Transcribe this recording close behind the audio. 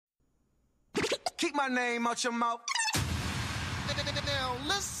Keep my name out your mouth. Now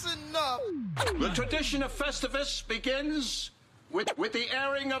listen up. The tradition of Festivus begins with the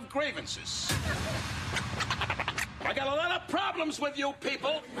airing of grievances. I got a lot of problems with you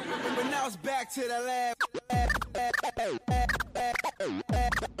people. But now it's back to the lab.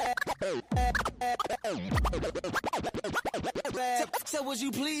 So would you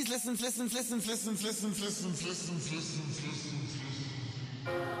please listen.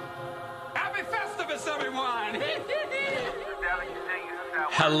 Happy Festivus, everyone!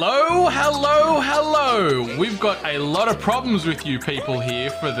 Hello. We've got a lot of problems with you people here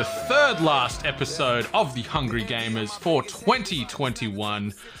for the third last episode of the Hungry Gamers for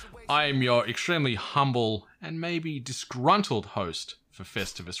 2021. I am your extremely humble and maybe disgruntled host for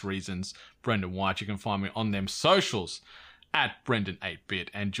Festivus reasons, Brendan White. You can find me on them socials at Brendan8bit.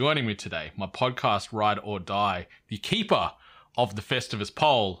 And joining me today, my podcast Ride or Die, the keeper of the Festivus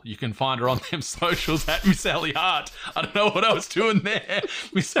poll. You can find her on them socials at Miss Ellie Hart. I don't know what I was doing there.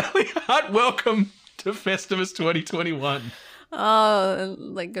 Miss Ellie Hart, welcome to Festivus 2021. Oh,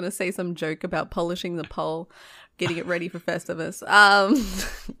 like gonna say some joke about polishing the poll, getting it ready for Festivus.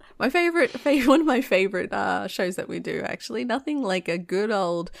 My favorite, one of my favorite shows that we do, actually. Nothing like a good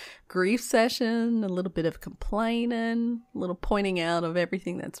old grief session, a little bit of complaining, a little pointing out of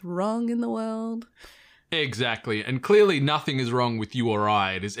everything that's wrong in the world. Exactly. And clearly nothing is wrong with you or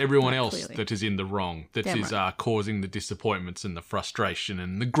I. It is everyone else that is in the wrong, that is causing the disappointments and the frustration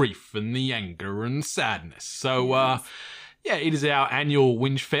and the grief and the anger and sadness. So, it is our annual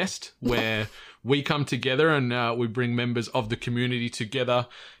Whinge Fest where we come together and we bring members of the community together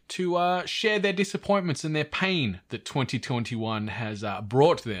to share their disappointments and their pain that 2021 has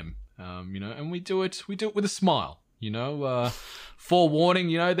brought them. And we do it with a smile.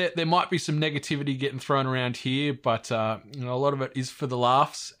 Forewarning, there might be some negativity getting thrown around here, but a lot of it is for the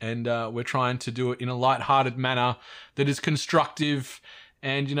laughs, and we're trying to do it in a light-hearted manner that is constructive.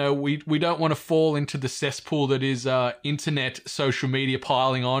 And we don't want to fall into the cesspool that is internet social media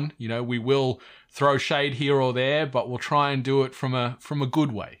piling on. We will throw shade here or there, but we'll try and do it from a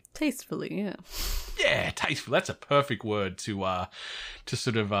good way. Tastefully, yeah. Yeah, tasteful. That's a perfect word to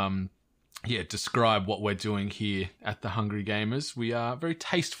sort of describe what we're doing here at the Hungry Gamers. We are very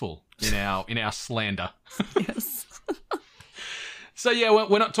tasteful in our slander. Yes. So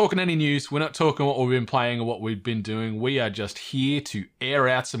we're not talking any news. We're not talking what we've been playing or what we've been doing. We are just here to air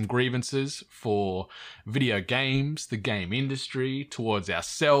out some grievances for video games, the game industry, towards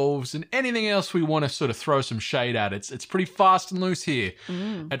ourselves, and anything else we want to sort of throw some shade at. It's pretty fast and loose here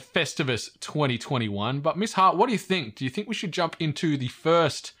at Festivus 2021. But Miss Hart, what do you think? Do you think we should jump into the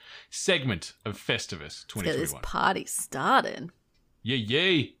first segment of Festivus 2021? Let's get this party started.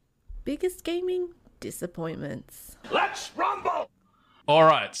 Yay. Biggest gaming disappointments. Let's rumble! All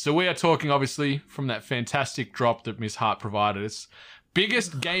right, so we are talking, obviously, from that fantastic drop that Miss Hart provided us.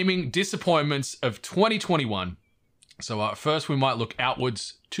 Biggest gaming disappointments of 2021. So first we might look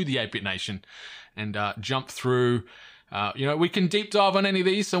outwards to the ATEBIT Nation and jump through. We can deep dive on any of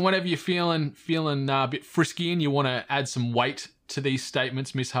these, so whenever you're feeling a bit frisky and you want to add some weight to these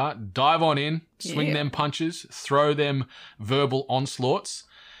statements, Miss Hart, dive on in, swing them punches, throw them verbal onslaughts.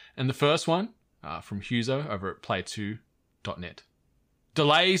 And the first one from Huzo over at play2.net.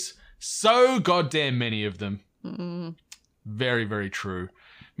 Delays, so goddamn many of them. Very, very true.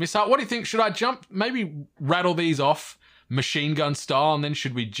 Miss Hart, what do you think? Should I maybe rattle these off machine gun style, and then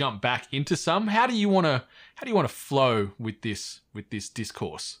should we jump back into some? How do you want to flow with this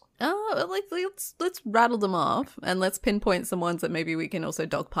discourse? Let's rattle them off, and let's pinpoint some ones that maybe we can also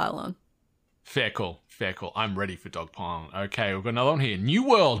dogpile on. Fair call. I'm ready for dogpiling. Okay, we've got another one here. New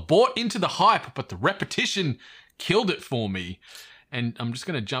World, bought into the hype, but the repetition killed it for me. And I'm just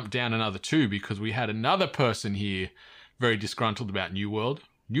going to jump down another two because we had another person here very disgruntled about New World.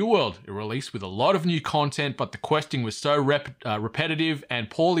 New World, it released with a lot of new content, but the questing was so repetitive and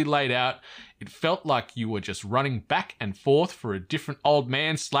poorly laid out, it felt like you were just running back and forth for a different old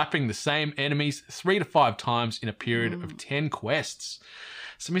man slapping the same enemies 3 to 5 times in a period of 10 quests.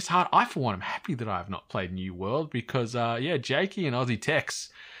 So, Miss Hart, I for one am happy that I have not played New World because, Jakey and Aussie Tex,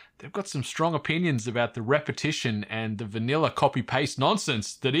 they've got some strong opinions about the repetition and the vanilla copy-paste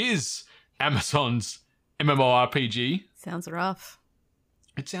nonsense that is Amazon's MMORPG. Sounds rough.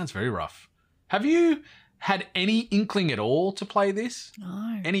 It sounds very rough. Have you had any inkling at all to play this?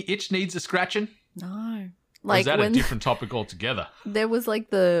 No. Any itch needs a scratching? No. Or is that a different topic altogether? There was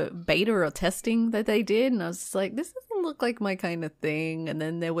the beta or testing that they did, and I was just like, this doesn't look like my kind of thing. And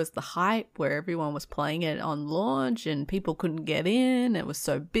then there was the hype where everyone was playing it on launch and people couldn't get in. It was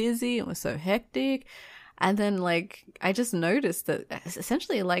so busy. It was so hectic. And then, like, I just noticed that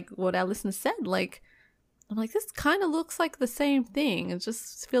essentially, like, what our listener said, like, I'm like, this kind of looks like the same thing. It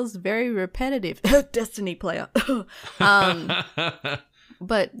just feels very repetitive. Destiny player.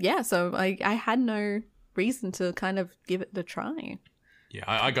 But yeah, so I had no reason to kind of give it a try. Yeah,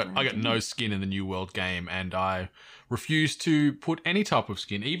 I got no skin in the New World game, and I refuse to put any type of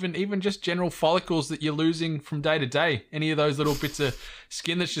skin, even just general follicles that you're losing from day to day. Any of those little bits of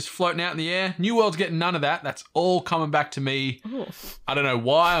skin that's just floating out in the air. New World's getting none of that. That's all coming back to me. Ooh. I don't know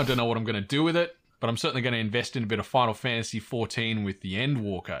why. I don't know what I'm going to do with it. But I'm certainly going to invest in a bit of Final Fantasy 14 with the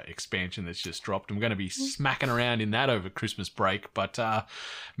Endwalker expansion that's just dropped. I'm going to be smacking around in that over Christmas break. But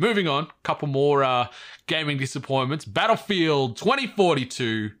moving on, a couple more gaming disappointments. Battlefield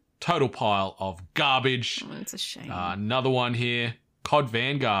 2042, total pile of garbage. Oh, it's a shame. Another one here, COD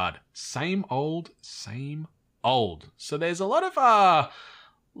Vanguard. Same old, same old. So there's a lot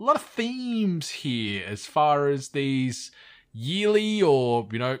of themes here as far as these yearly or,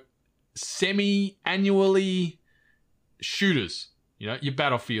 semi-annually shooters, your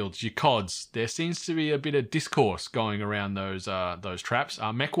Battlefields, your CODs. There seems to be a bit of discourse going around those traps.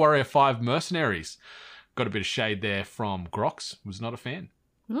 MechWarrior 5 Mercenaries. Got a bit of shade there from Grox. Was not a fan.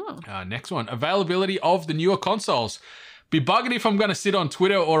 Oh. Next one. Availability of the newer consoles. Be buggered if I'm going to sit on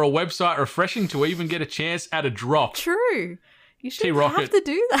Twitter or a website refreshing to even get a chance at a drop. True. You should have to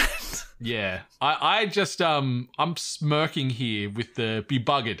do that. Yeah. I just, I'm smirking here with the be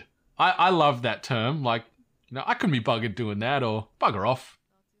buggered. I love that term. Like, I couldn't be buggered doing that, or bugger off.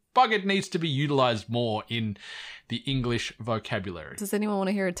 Buggered needs to be utilized more in the English vocabulary. Does anyone want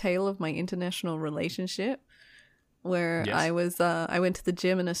to hear a tale of my international relationship? Where yes. I went to the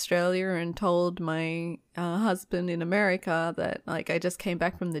gym in Australia and told my husband in America that, like, I just came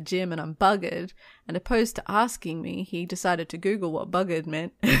back from the gym and I'm buggered. And opposed to asking me, he decided to Google what buggered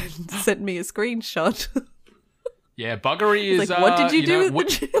meant and sent me a screenshot. Yeah, buggery is like, what did you do at the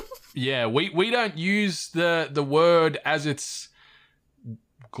gym? Yeah, we don't use the word as it's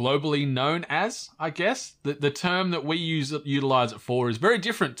globally known as, I guess. The term that we utilize it for is very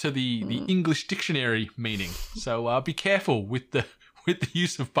different to the English dictionary meaning. So be careful with the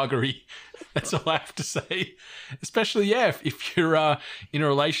use of buggery. That's all I have to say. Especially, if you're in a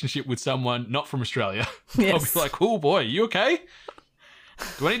relationship with someone not from Australia. Yes. I'll be like, oh boy, you okay?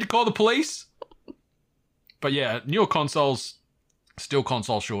 Do I need to call the police? But yeah, newer consoles, still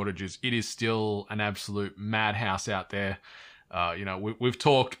console shortages. It is still an absolute madhouse out there. We've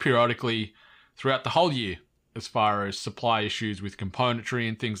talked periodically throughout the whole year as far as supply issues with componentry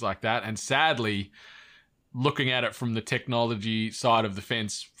and things like that. And sadly, looking at it from the technology side of the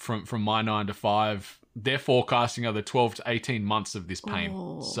fence, from my 9 to 5, they're forecasting another 12 to 18 months of this pain.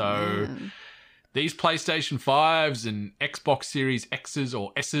 Man. These PlayStation 5s and Xbox Series X's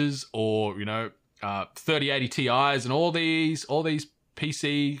or S's or, 3080 Ti's and all these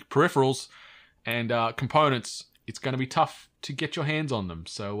PC peripherals and components, it's going to be tough to get your hands on them.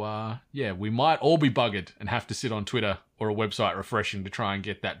 So, we might all be buggered and have to sit on Twitter or a website refreshing to try and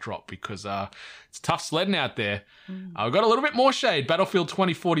get that drop because it's tough sledding out there. I've got a little bit more shade. Battlefield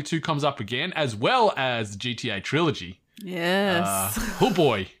 2042 comes up again, as well as the GTA trilogy. Yes. Oh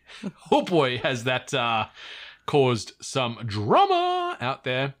boy, has that caused some drama out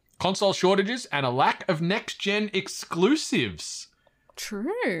there. Console shortages and a lack of next-gen exclusives.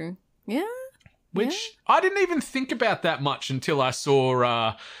 True. Yeah. Which I didn't even think about that much until I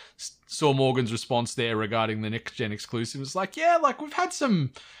saw Morgan's response there regarding the next-gen exclusives. It's like, we've had some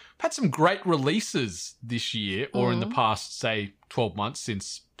great releases this year or in the past, say, 12 months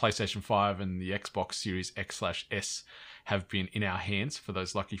since PlayStation 5 and the Xbox Series X/S have been in our hands for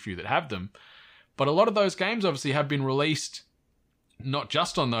those lucky few that have them. But a lot of those games obviously have been released not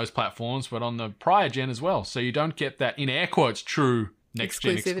just on those platforms, but on the prior gen as well. So you don't get that, in air quotes, true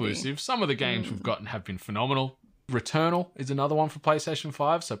next-gen exclusive. Some of the games we've gotten have been phenomenal. Returnal is another one for PlayStation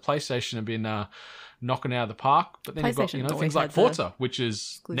 5. So PlayStation have been knocking out of the park. But then you've got things like Forza, which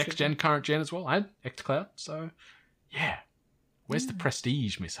is next-gen, current gen as well, and xCloud. So, where's the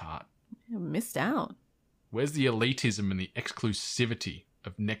prestige, Miss Hart? Yeah, missed out. Where's the elitism and the exclusivity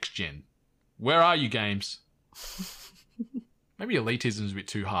of next-gen? Where are you, games? Maybe elitism is a bit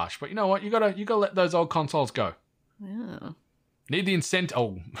too harsh, but you know what? You gotta let those old consoles go. Yeah. Need the incentive.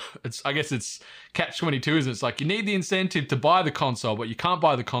 Oh, I guess it's catch-22, isn't it? It's like you need the incentive to buy the console, but you can't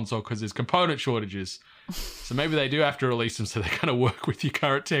buy the console because there's component shortages. So maybe they do have to release them, so they're going to work with your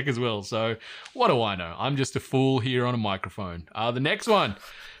current tech as well. So what do I know? I'm just a fool here on a microphone. The next one,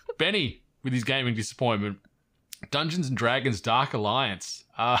 Benny with his gaming disappointment. Dungeons and Dragons Dark Alliance.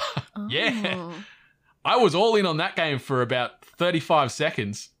 Yeah. I was all in on that game for about 35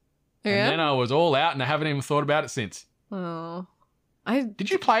 seconds. Yeah? And then I was all out and I haven't even thought about it since. Oh. Did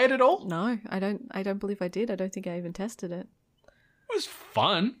you play it at all? No, I don't believe I did. I don't think I even tested it. It was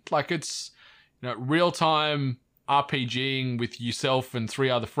fun. Like, it's, real-time RPGing with yourself and 3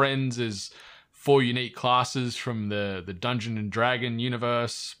 other friends as 4 unique classes from the Dungeon and Dragon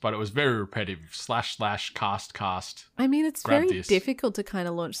universe, but it was very repetitive. / cast. I mean, it's Grab very this. difficult to kind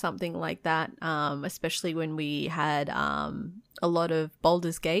of launch something like that, especially when we had a lot of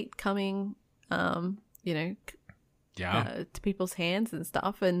Baldur's Gate coming, to people's hands and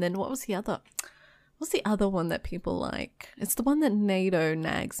stuff. And then what's the other one that people like? It's the one that NATO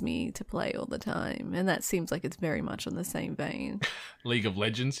nags me to play all the time, and that seems like it's very much on the same vein. League of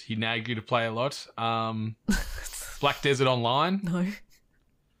Legends. He nagged you to play a lot. Black Desert Online. No. I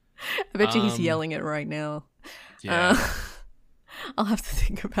bet you he's yelling it right now. Yeah. I'll have to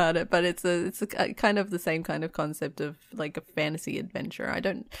think about it, but it's a kind of the same kind of concept of like a fantasy adventure.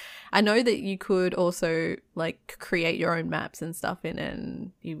 I know that you could also like create your own maps and stuff in it,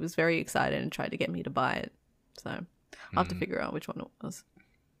 and he was very excited and tried to get me to buy it. So I'll have to figure out which one it was.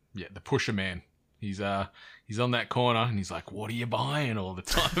 Yeah, the pusher man. He's on that corner and he's like, "What are you buying?" all the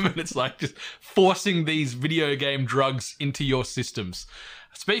time, and it's like just forcing these video game drugs into your systems.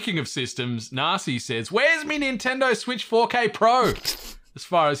 Speaking of systems, Narcy says, "Where's me Nintendo Switch 4K Pro?" As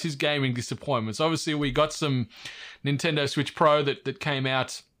far as his gaming disappointments, obviously we got some Nintendo Switch Pro that came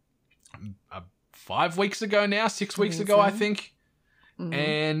out 5 weeks ago now, 6 weeks ago, I think. Mm-hmm.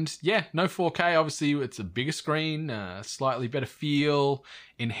 And yeah, no 4K. Obviously, it's a bigger screen, slightly better feel,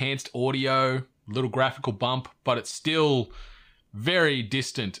 enhanced audio, little graphical bump, but it's still very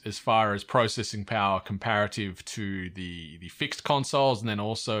distant as far as processing power comparative to the fixed consoles, and then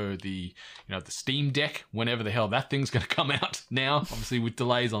also the Steam Deck, whenever the hell that thing's going to come out now, obviously with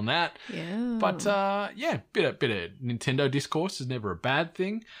delays on that. Yeah. But bit of Nintendo discourse is never a bad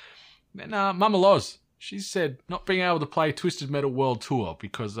thing. And Mama Loz, she said not being able to play Twisted Metal World Tour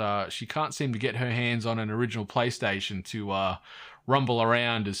because she can't seem to get her hands on an original PlayStation to rumble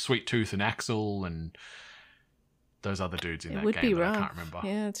around as Sweet Tooth and Axel and those other dudes in that would game be that rough. I can't remember.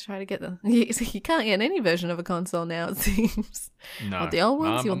 Yeah, to try to get them. You can't get any version of a console now, it seems. No. Want the old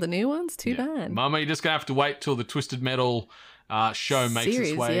ones? You want the new ones? Too bad. Mama, you're just going to have to wait till the Twisted Metal show makes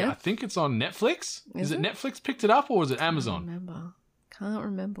its way. Yeah? I think it's on Netflix. Is it it? Netflix picked it up or was it Amazon? Can't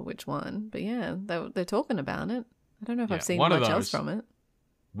remember which one. But yeah, they're talking about it. I don't know if I've seen one of much else those. from it.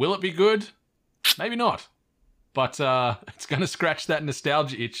 Will it be good? Maybe not. But it's going to scratch that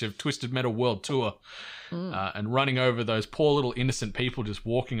nostalgia itch of Twisted Metal World Tour and running over those poor little innocent people just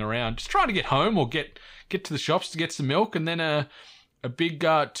walking around, just trying to get home or get to the shops to get some milk, and then a big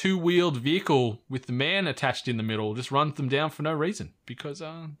two-wheeled vehicle with the man attached in the middle just runs them down for no reason because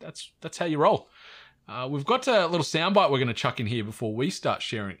that's how you roll. We've got a little soundbite we're going to chuck in here before we start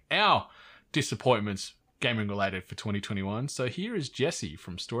sharing our disappointments gaming-related for 2021. So here is Jesse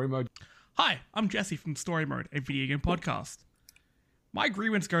from Story Mode. Hi, I'm Jesse from Story Mode, a video game podcast. My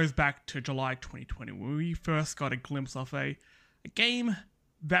grievance goes back to July 2020, when we first got a glimpse of a game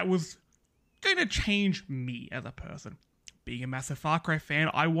that was going to change me as a person. Being a massive Far Cry fan,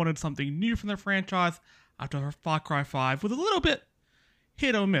 I wanted something new from the franchise after Far Cry 5 was a little bit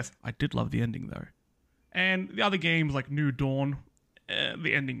hit or miss. I did love the ending though. And the other games like New Dawn,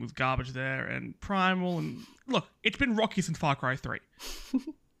 the ending was garbage there, and Primal, and look, it's been rocky since Far Cry 3.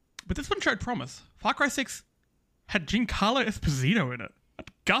 But this one showed promise. Far Cry 6 had Giancarlo Esposito in it.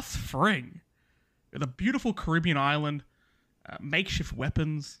 Gus Fring. With a beautiful Caribbean island, makeshift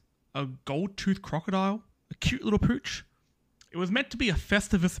weapons, a gold-toothed crocodile, a cute little pooch. It was meant to be a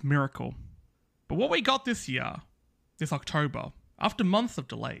Festivus miracle. But what we got this year, this October, after months of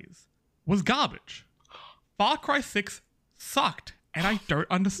delays, was garbage. Far Cry 6 sucked, and I don't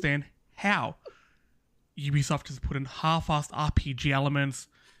understand how. Ubisoft has put in half-assed RPG elements.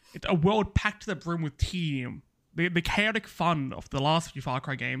 It's a world packed to the brim with tedium. The chaotic fun of the last few Far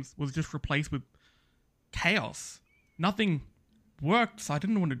Cry games was just replaced with chaos. Nothing worked, so I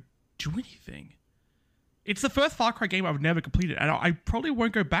didn't want to do anything. It's the first Far Cry game I've never completed, and I probably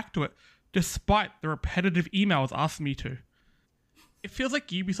won't go back to it, despite the repetitive emails asking me to. It feels like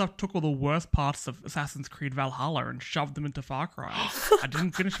Ubisoft took all the worst parts of Assassin's Creed Valhalla and shoved them into Far Cry. I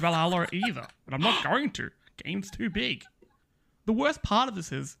didn't finish Valhalla either, and I'm not going to. Game's too big. The worst part of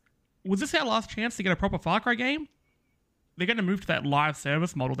this is, was this our last chance to get a proper Far Cry game? They're going to move to that live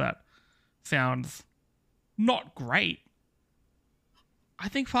service model that sounds not great. I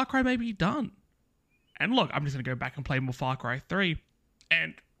think Far Cry may be done. And look, I'm just going to go back and play more Far Cry 3.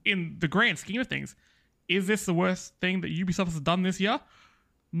 And in the grand scheme of things, is this the worst thing that Ubisoft has done this year?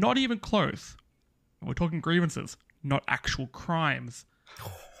 Not even close. And we're talking grievances, not actual crimes.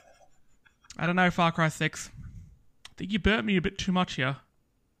 I don't know, Far Cry 6. I think you burnt me a bit too much here.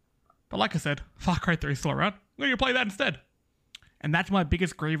 But like I said, Far Cry 3 is still around. I'm going to play that instead. And that's my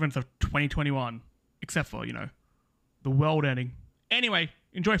biggest grievance of 2021. Except for, the world ending. Anyway,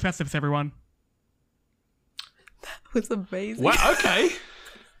 enjoy Festivus, everyone. That was amazing. Well, okay.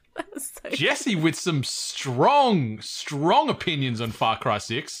 That was so Jesse with some strong opinions on Far Cry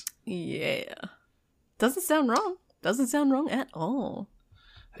 6. Yeah. Doesn't sound wrong. Doesn't sound wrong at all.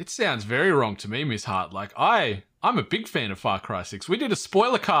 It sounds very wrong to me, Miss Hart. Like, I'm a big fan of Far Cry 6. We did a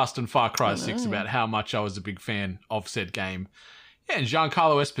spoiler cast on Far Cry 6 about how much I was a big fan of said game. Yeah, and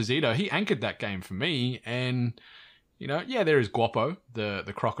Giancarlo Esposito, he anchored that game for me. And, there is Guapo,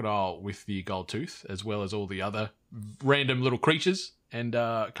 the crocodile with the gold tooth, as well as all the other random little creatures and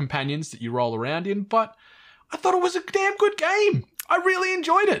companions that you roll around in. But I thought it was a damn good game. I really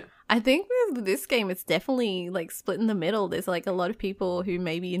enjoyed it. I think with this game, it's definitely like split in the middle. There's like a lot of people who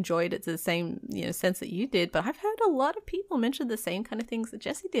maybe enjoyed it to the same sense that you did, but I've heard a lot of people mention the same kind of things that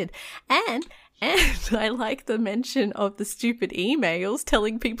Jesse did, and I like the mention of the stupid emails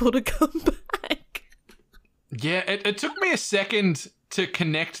telling people to come back. Yeah, it took me a second to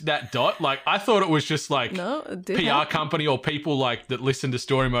connect that dot. Like, I thought it was just like PR company or people like that listen to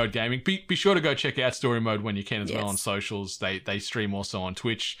Story Mode Gaming. Be sure to go check out Story Mode when you can as well on socials. They stream also on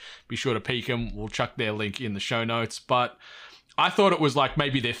Twitch. Be sure to peek them. We'll chuck their link in the show notes. But I thought it was like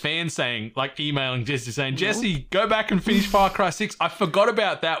maybe their fans saying, like emailing Jesse saying, Jesse, go back and finish Far Cry 6. I forgot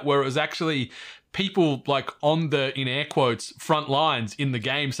about that, where it was actually people like on the, in air quotes, front lines in the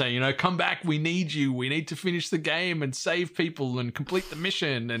game saying, come back, we need you. We need to finish the game and save people and complete the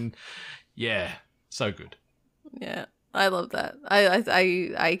mission. And yeah, so good. Yeah, I love that.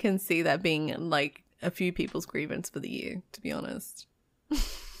 I can see that being like a few people's grievance for the year, to be honest.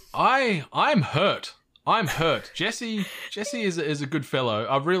 I'm hurt. Jesse is a good fellow.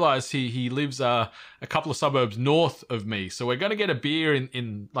 I've realised he lives a couple of suburbs north of me, so we're going to get a beer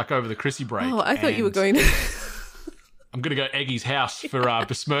in like over the Chrissy break. Oh, I thought you were going to. I'm going to go Eggy's house for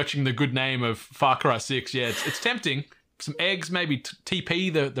besmirching the good name of Far Cry 6. Yeah, it's tempting. Some eggs, maybe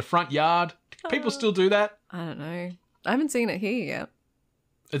TP the front yard. People still do that. I don't know. I haven't seen it here yet.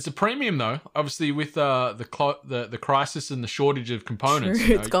 It's a premium though, obviously with the crisis and the shortage of components.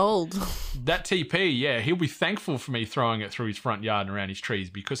 True, it's gold. That TP, yeah, he'll be thankful for me throwing it through his front yard and around his trees,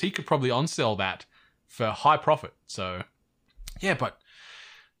 because he could probably on-sell that for high profit. So, yeah, but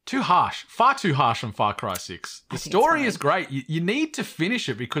far too harsh on Far Cry 6. The story is great. You need to finish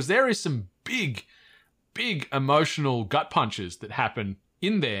it because there is some big emotional gut punches that happen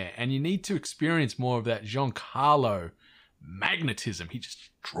in there, and you need to experience more of that Giancarlo magnetism. He just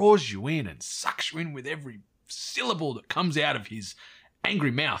draws you in and sucks you in with every syllable that comes out of his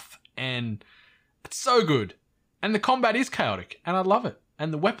angry mouth, and it's so good. And the combat is chaotic, and I love it.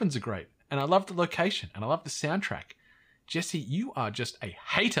 And the weapons are great, and I love the location, and I love the soundtrack. Jesse, you are just a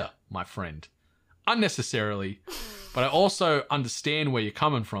hater, my friend. Unnecessarily, but I also understand where you're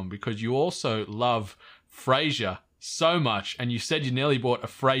coming from, because you also love Frasier so much, and you said you nearly bought a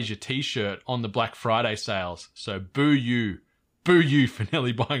Frasier t-shirt on the Black Friday sales. So boo you for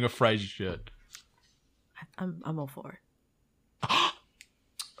nearly buying a Frasier shirt. I'm all for it.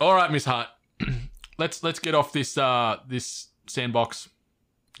 All right, Miss Hart, let's get off this this sandbox.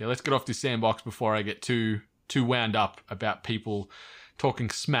 Yeah, let's get off this sandbox before I get too wound up about people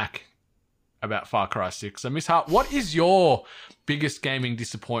talking smack about Far Cry 6. So, Miss Hart, what is your biggest gaming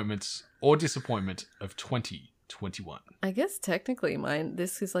disappointment of 2021? I guess technically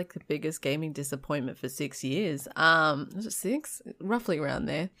this is like the biggest gaming disappointment for 6 years. Was it 6? Roughly around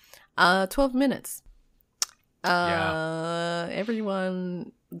there. 12 minutes.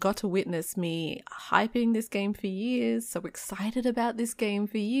 Everyone got to witness me hyping this game for years, so excited about this game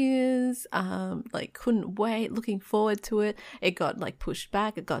for years, couldn't wait, looking forward to it. It got pushed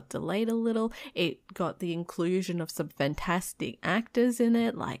back, it got delayed a little, it got the inclusion of some fantastic actors in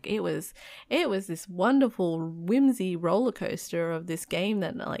it. It was this wonderful whimsy roller coaster of this game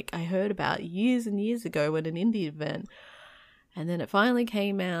that I heard about years and years ago at an indie event, and then it finally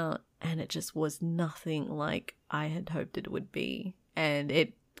came out and it just was nothing like I had hoped it would be. And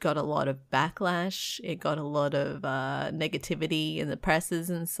it got a lot of backlash. It got a lot of negativity in the presses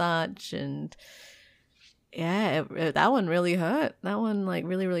and such. And yeah, that one really hurt. That one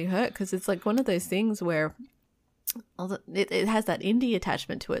really, really hurt, because it's one of those things where it has that indie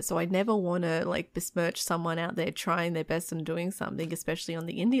attachment to it. So I never want to besmirch someone out there trying their best and doing something, especially on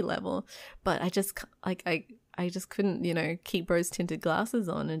the indie level. But I just I just couldn't, keep rose-tinted glasses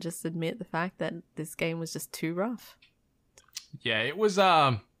on and just admit the fact that this game was just too rough. Yeah, it was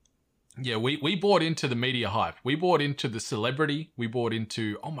Yeah, we bought into the media hype. We bought into the celebrity. We bought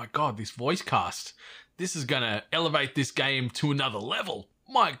into, oh my God, this voice cast. This is going to elevate this game to another level.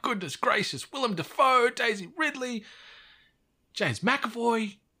 My goodness gracious. Willem Dafoe, Daisy Ridley, James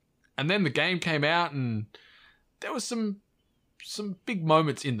McAvoy. And then the game came out and there was some big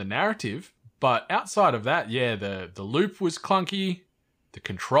moments in the narrative. But outside of that, yeah, the loop was clunky. The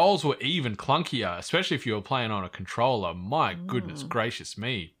controls were even clunkier, especially if you were playing on a controller. My goodness gracious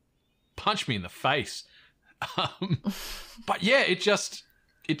me. Punch me in the face. But yeah, it just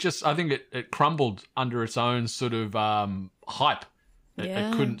I think it crumbled under its own sort of hype.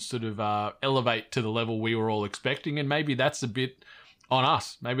 It couldn't sort of elevate to the level we were all expecting, and maybe that's a bit on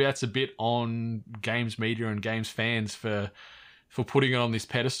us. Maybe that's a bit on games media and games fans for putting it on this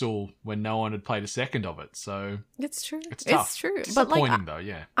pedestal when no one had played a second of it. So it's true. It's tough. It's true. Disappointing though,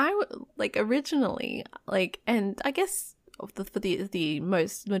 yeah. I originally and I guess for the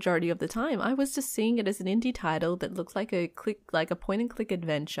most majority of the time, I was just seeing it as an indie title that looked like a point and click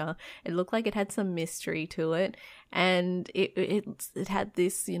adventure. It looked like it had some mystery to it, and it had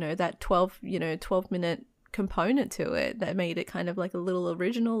this, that 12-minute component to it that made it kind of like a little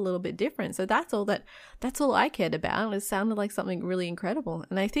original, a little bit different. So that's all I cared about. It sounded like something really incredible.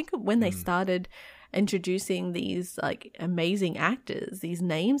 And I think when they started introducing these like amazing actors, these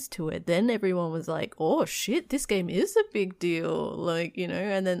names to it, then everyone was like, oh shit, this game is a big deal, like,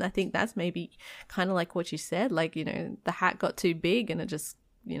 and then I think that's maybe kind of like what you said, like, the hat got too big and it just,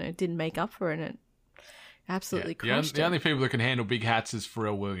 didn't make up for it, and it absolutely crushed the only people that can handle big hats is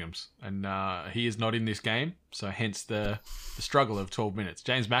Pharrell Williams, and he is not in this game, so hence the struggle of 12 minutes.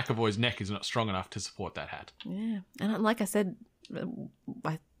 James McAvoy's neck is not strong enough to support that hat. Yeah, and like I said,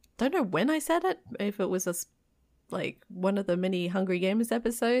 I don't know when I said it, if it was like one of the many Hungry Gamers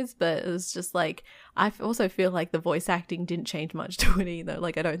episodes, but it was just like, I also feel like the voice acting didn't change much to it either.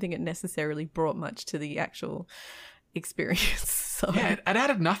 Like, I don't think it necessarily brought much to the actual experience. So yeah, it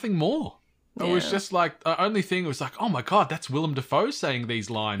added nothing more. It was just like, the only thing was like, oh my God, that's Willem Dafoe saying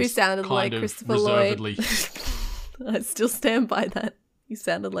these lines. Who sounded like Christopher Lloyd. I still stand by that. He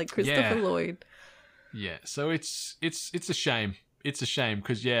sounded like Christopher Lloyd. Yeah, so it's a shame. It's a shame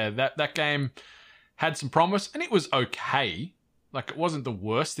because, that game had some promise and it was okay. Like, it wasn't the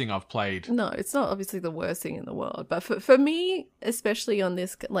worst thing I've played. No, it's not obviously the worst thing in the world. But for me, especially on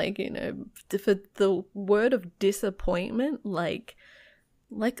this, like, for the word of disappointment, like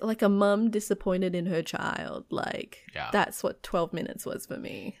a mum disappointed in her child, that's what 12 minutes was for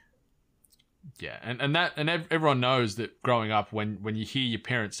me. Yeah, and everyone knows that growing up, when you hear your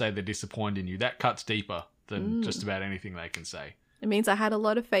parents say they're disappointed in you, that cuts deeper than just about anything they can say. It means I had a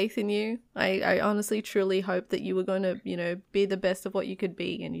lot of faith in you. I honestly, truly hoped that you were going to, be the best of what you could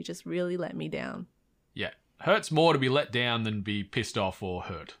be, and you just really let me down. Yeah, hurts more to be let down than be pissed off or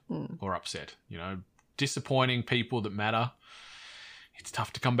hurt or upset. Disappointing people that matter, it's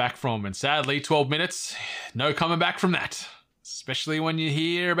tough to come back from. And sadly, 12 minutes, no coming back from that. Especially when you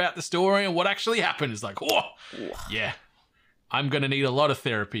hear about the story and what actually happened. It's like, oh, yeah, I'm going to need a lot of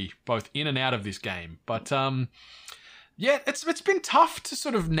therapy, both in and out of this game. But, yeah, it's been tough to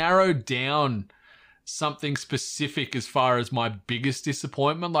sort of narrow down something specific as far as my biggest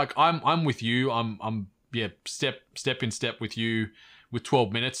disappointment. Like, I'm with you. I'm step in step with you. With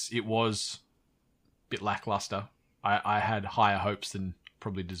 12 minutes, it was a bit lackluster. I had higher hopes than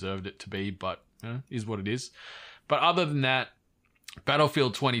probably deserved it to be, but is what it is. But other than that,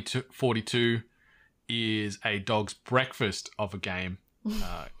 Battlefield 2042 is a dog's breakfast of a game.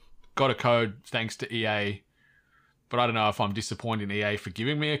 Got a code thanks to EA, but I don't know if I'm disappointed in EA for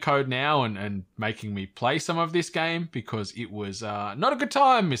giving me a code now and making me play some of this game, because it was not a good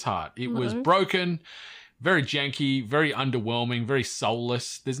time, Miss Hart. It was broken, very janky, very underwhelming, very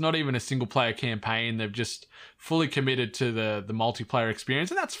soulless. There's not even a single player campaign. They've just fully committed to the multiplayer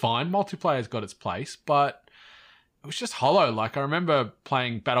experience, and that's fine. Multiplayer's got its place, but it was just hollow. Like, I remember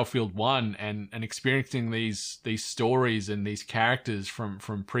playing Battlefield 1 and experiencing these stories and these characters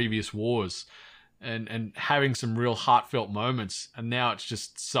from previous wars and having some real heartfelt moments. And now it's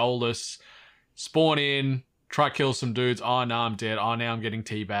just soulless. Spawn in, try kill some dudes. Oh, no, I'm dead. Oh, now I'm getting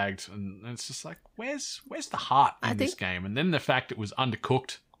teabagged. And it's just like, where's the heart in this game? And then the fact it was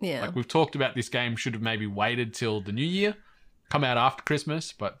undercooked. Yeah. Like, we've talked about, this game should have maybe waited till the new year, come out after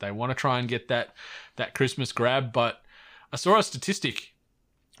Christmas, but they want to try and get that Christmas grab. But I saw a statistic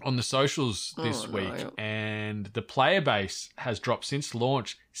on the socials this week, and the player base has dropped since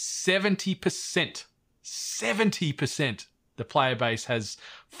launch 70%. 70%. The player base has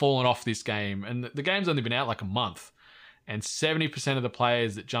fallen off this game, and the game's only been out like a month, and 70% of the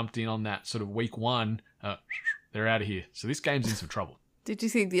players that jumped in on that sort of week one, they're out of here. So this game's in some trouble. Did you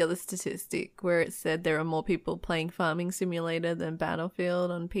see the other statistic where it said there are more people playing Farming Simulator than Battlefield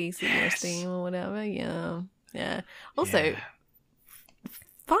on PC or Steam or whatever? Yeah. Yeah. Also,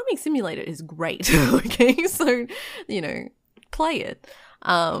 Farming Simulator is great. Okay, so, play it.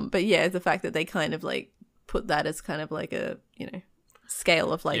 But yeah, the fact that they kind of like put that as kind of like a,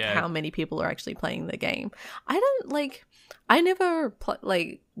 scale of like how many people are actually playing the game. I never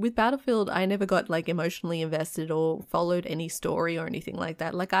with Battlefield, I never got like emotionally invested or followed any story or anything like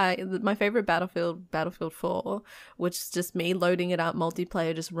that. Like my favorite Battlefield 4, which is just me loading it up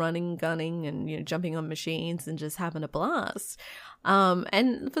multiplayer, just running, gunning and, jumping on machines and just having a blast.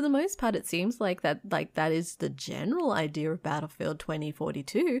 And for the most part, it seems like that is the general idea of Battlefield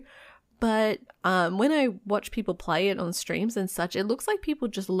 2042. But when I watch people play it on streams and such, it looks like people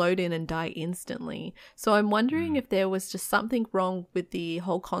just load in and die instantly. So I'm wondering if there was just something wrong with the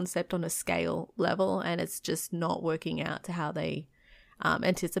whole concept on a scale level and it's just not working out to how they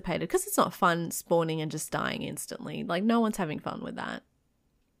anticipated. Because it's not fun spawning and just dying instantly. Like, no one's having fun with that.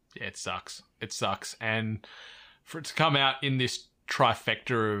 Yeah, it sucks. It sucks. And for it to come out in this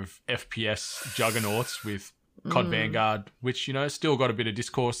trifecta of FPS juggernauts with COD Vanguard, which, still got a bit of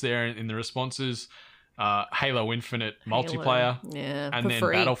discourse there in the responses. Halo Infinite multiplayer. Yeah, and then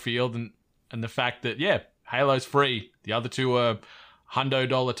free. Battlefield and the fact that, Halo's free. The other two are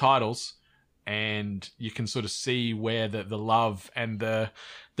 $100 titles. And you can sort of see where the love and the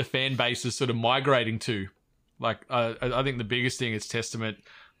fan base is sort of migrating to. Like, I think the biggest thing is testament.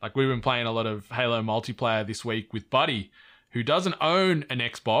 Like, we've been playing a lot of Halo multiplayer this week with Buddy, who doesn't own an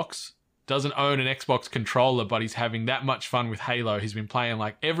Xbox, doesn't own an Xbox controller, but he's having that much fun with Halo. He's been playing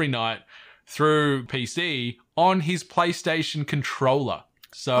like every night through PC on his PlayStation controller.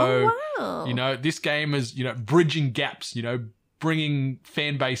 So, this game is, bridging gaps, bringing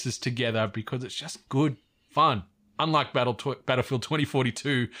fan bases together because it's just good fun. Unlike Battlefield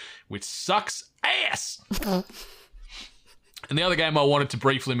 2042, which sucks ass. And the other game I wanted to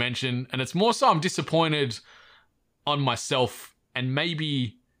briefly mention, and it's more so I'm disappointed on myself and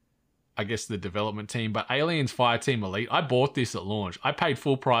maybe, I guess, the development team, but Aliens Fireteam Elite, I bought this at launch. I paid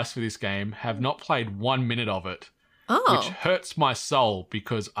full price for this game, have not played 1 minute of it, which hurts my soul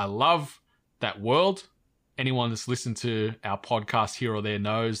because I love that world. Anyone that's listened to our podcast here or there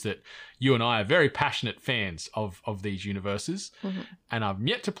knows that you and I are very passionate fans of these universes. Mm-hmm. And I've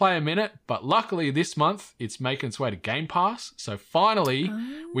yet to play a minute, but luckily this month it's making its way to Game Pass. So finally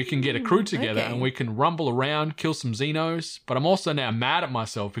we can get a crew together and we can rumble around, kill some Xenos. But I'm also now mad at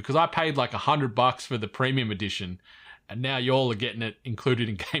myself because I paid like $100 for the premium edition and now y'all are getting it included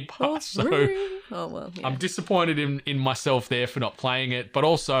in Game Pass. So I'm disappointed in myself there for not playing it, but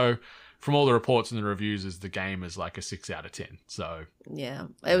also from all the reports and the reviews, is the game is like a 6 out of 10. So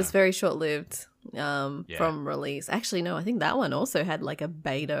it was very short-lived from release. Actually, no, I think that one also had like a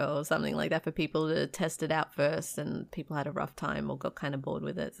beta or something like that for people to test it out first, and people had a rough time or got kind of bored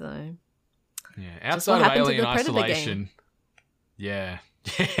with it. So outside of Alien Isolation,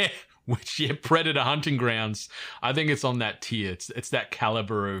 which Predator Hunting Grounds, I think it's on that tier. It's that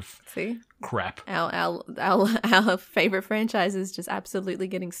caliber of crap. Our favorite franchise is just absolutely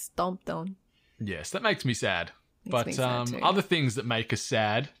getting stomped on. Yes, that makes me sad. But other things that make us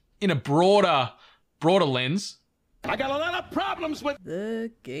sad in a broader lens. I got a lot of problems with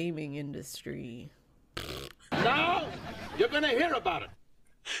the gaming industry. Now you're gonna hear about it.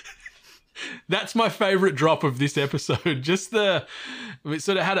 That's my favorite drop of this episode. Just we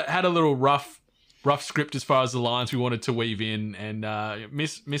sort of had a little rough script as far as the lines we wanted to weave in, and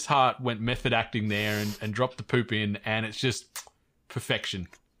Miss Hart went method acting there and dropped the poop in, and it's just perfection.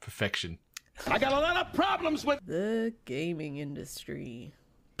 I got a lot of problems with the gaming industry.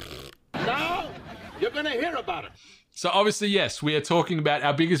 Now you're gonna hear about it. So obviously, yes, we are talking about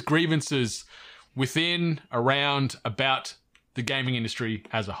our biggest grievances within, around, about the gaming industry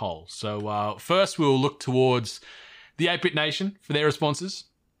as a whole. So first we'll look towards the 8-Bit Nation for their responses.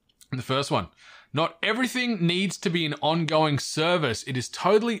 And the first one: not everything needs to be an ongoing service. It is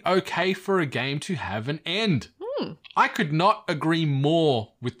totally okay for a game to have an end. I could not agree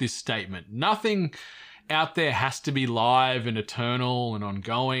more with this statement. Nothing out there has to be live and eternal and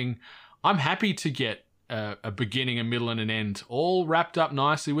ongoing. I'm happy to get a beginning, a middle, and an end, all wrapped up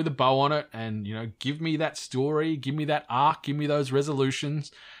nicely with a bow on it. And, give me that story, give me that arc, give me those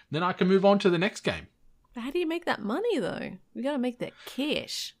resolutions. Then I can move on to the next game. But how do you make that money, though? You got to make that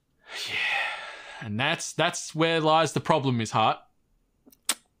cash. Yeah. And that's where lies the problem, Miss Hart.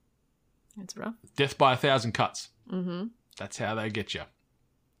 It's rough. Death by 1,000 cuts. Mm-hmm. That's how they get you.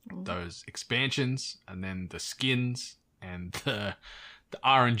 Those expansions, and then the skins, and the the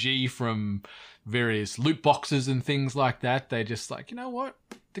RNG from various loot boxes and things like that. They're just like, you know what?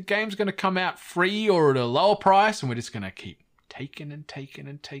 The game's going to come out free or at a lower price, and we're just going to keep taking and taking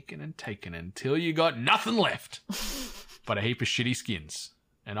and taking and taking until you got nothing left but a heap of shitty skins.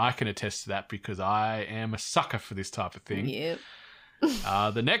 And I can attest to that because I am a sucker for this type of thing. Yep.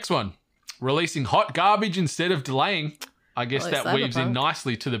 The next one, releasing hot garbage instead of delaying. I guess that weaves in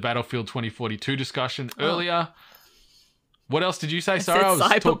nicely to the Battlefield 2042 discussion earlier. What else did you say? Sorry, I was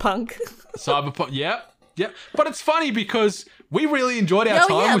Cyberpunk. Cyberpunk, yeah. But it's funny because we really enjoyed our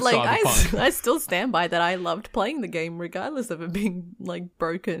time with Cyberpunk. I still stand by that. I loved playing the game regardless of it being like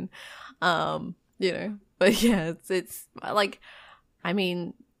broken. You know, but yeah, it's like, I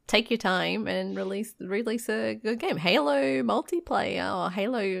mean, take your time and release a good game. Halo multiplayer or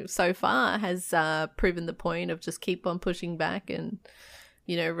Halo so far has proven the point of just keep on pushing back and,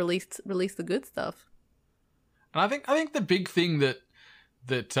 you know, release the good stuff. And I think the big thing that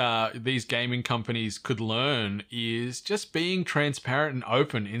these gaming companies could learn is just being transparent and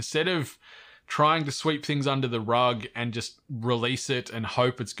open instead of trying to sweep things under the rug and just release it and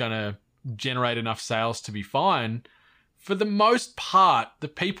hope it's going to generate enough sales to be fine. For the most part, the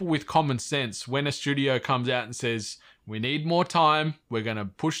people with common sense, when a studio comes out and says, we need more time, we're going to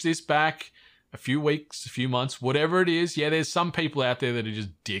push this back a few weeks, a few months, whatever it is. Yeah, there's some people out there that are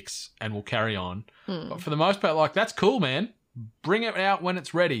just dicks and will carry on. But for the most part, like, that's cool, man. Bring it out when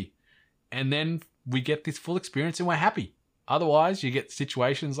it's ready. And then we get this full experience and we're happy. Otherwise, you get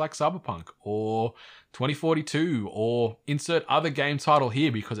situations like Cyberpunk or 2042 or insert other game title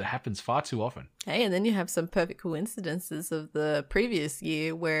here because it happens far too often. Hey, and then you have some perfect coincidences of the previous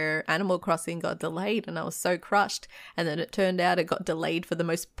year where Animal Crossing got delayed and I was so crushed. And then it turned out it got delayed for the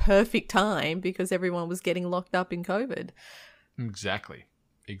most perfect time because everyone was getting locked up in COVID. Exactly.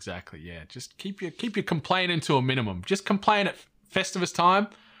 Yeah. Just keep your complaining to a minimum. Just complain at Festivus time.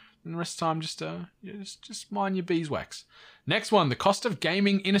 And the rest of the time, just mind your beeswax. Next one, the cost of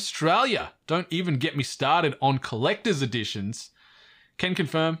gaming in Australia. Don't even get me started on collector's editions. Can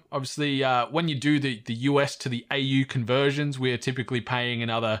confirm, obviously, when you do the US to the AU conversions, we are typically paying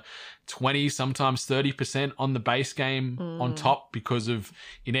another 20, sometimes 30% on the base game on top because of,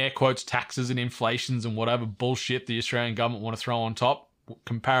 in air quotes, taxes and inflations and whatever bullshit the Australian government want to throw on top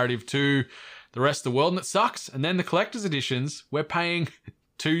comparative to the rest of the world. And it sucks. And then the collector's editions, we're paying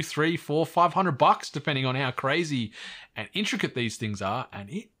 $200, $300, $400, $500, depending on how crazy and intricate these things are, and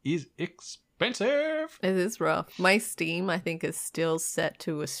it is expensive. It is rough. My Steam, I think, is still set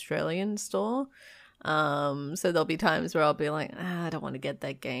to Australian store. So there'll be times where I'll be like, I don't want to get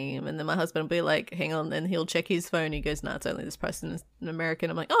that game, and then my husband will be like, hang on, and he'll check his phone. He goes, no, it's only this price in American.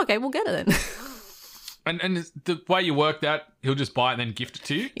 I'm like, oh, okay, we'll get it then. And the way you work that, he'll just buy it and then gift it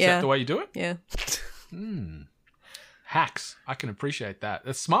to you. Is that the way you do it? Yeah. Hacks. I can appreciate that.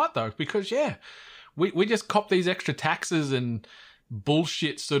 That's smart though, because we just cop these extra taxes and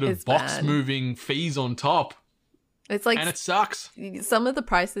bullshit sort of box moving fees on top. It's like, and it sucks. Some of the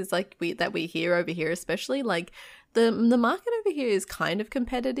prices like that we hear over here, especially like the market over here is kind of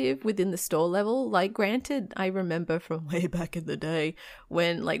competitive within the store level. Like, granted, I remember from way back in the day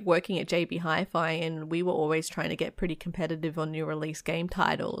when like working at JB Hi-Fi, and we were always trying to get pretty competitive on new release game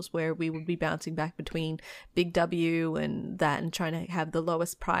titles, where we would be bouncing back between Big W and that, and trying to have the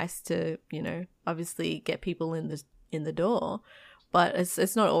lowest price to, you know, obviously get people in the door. But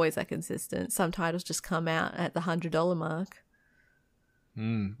it's not always that consistent. Some titles just come out at the $100 mark.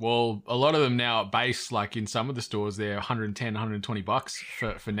 Well, a lot of them now at base, like in some of the stores, they're $110,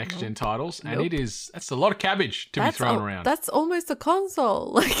 $120 for next gen titles, and that's a lot of cabbage to be thrown around. That's almost a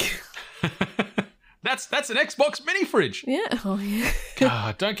console, like. That's an Xbox mini fridge. Yeah. Oh yeah.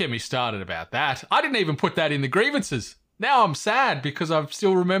 God, don't get me started about that. I didn't even put that in the grievances. Now I'm sad because I'm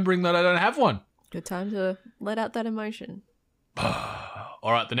still remembering that I don't have one. Good time to let out that emotion.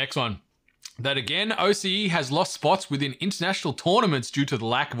 All right, the next one. That again, OCE has lost spots within international tournaments due to the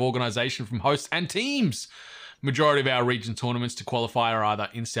lack of organisation from hosts and teams. Majority of our region tournaments to qualify are either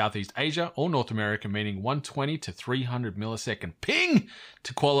in Southeast Asia or North America, meaning 120 to 300 millisecond ping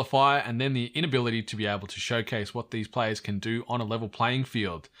to qualify, and then the inability to be able to showcase what these players can do on a level playing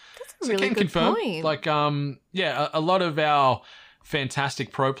field. That's a really good point. Like, a lot of our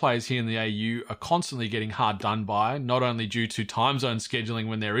fantastic pro players here in the AU are constantly getting hard done by, not only due to time zone scheduling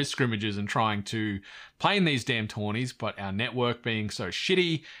when there is scrimmages and trying to play in these damn tourneys, but our network being so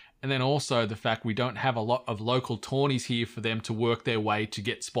shitty, and then also the fact we don't have a lot of local tourneys here for them to work their way to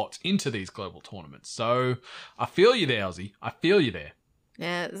get spots into these global tournaments. So I feel you there, Ozzy. I feel you there.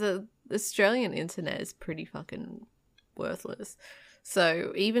 Yeah, the Australian internet is pretty fucking worthless.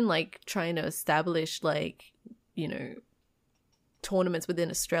 So even like trying to establish like, you know, tournaments within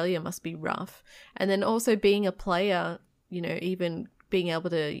Australia must be rough. And then also being a player, even being able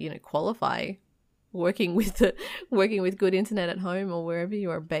to, qualify, working with good internet at home or wherever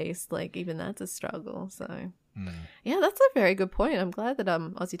you are based, like even that's a struggle. So yeah, that's a very good point. I'm glad that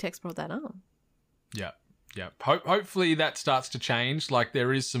Aussie Tech's brought that up. Yeah. Hopefully that starts to change. Like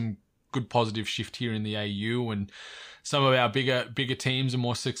there is some good positive shift here in the AU, and some of our bigger teams and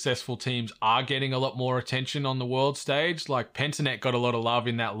more successful teams are getting a lot more attention on the world stage. Like Pentanet got a lot of love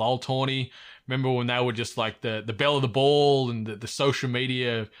in that LOL tourney. Remember when they were just like the belle of the ball, and the social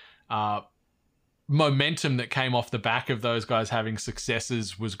media momentum that came off the back of those guys having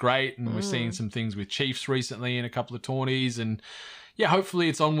successes was great. And we're seeing some things with Chiefs recently in a couple of tourneys, and yeah, hopefully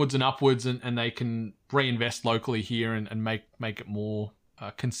it's onwards and upwards, and they can reinvest locally here and make it more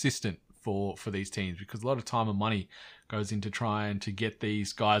consistent for these teams, because a lot of time and money goes into trying to get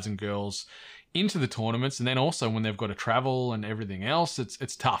these guys and girls into the tournaments, and then also when they've got to travel and everything else,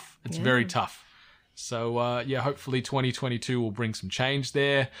 it's tough. It's very tough. So yeah, hopefully 2022 will bring some change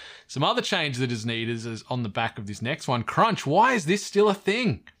there. Some other change that is needed is on the back of this next one. Crunch, why is this still a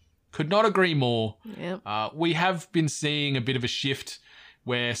thing? Could not agree more. Yep. We have been seeing a bit of a shift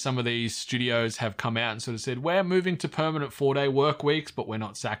where some of these studios have come out and sort of said, we're moving to permanent 4-day work weeks, but we're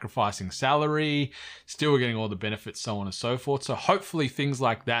not sacrificing salary. Still, we're getting all the benefits, so on and so forth. So hopefully things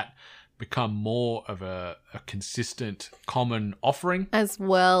like that become more of a consistent, common offering. As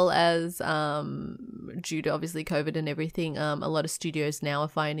well as, due to obviously COVID and everything, a lot of studios now are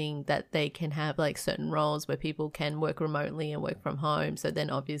finding that they can have like certain roles where people can work remotely and work from home. So then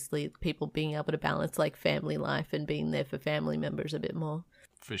obviously people being able to balance like family life and being there for family members a bit more.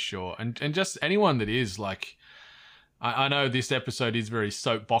 For sure. And just anyone that is like, I know this episode is very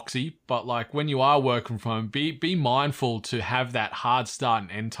soapboxy, but like when you are working from home, be mindful to have that hard start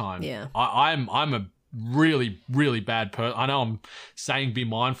and end time. Yeah. I'm a really, really bad person. I know I'm saying be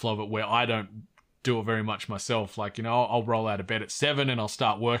mindful of it, where I don't do it very much myself. Like, I'll roll out of bed at 7 and I'll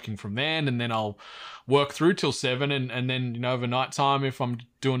start working from then, and then I'll work through till 7, and then, over night time, if I'm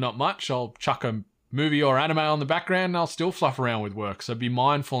doing not much, I'll chuck a movie or anime on the background and I'll still fluff around with work. So be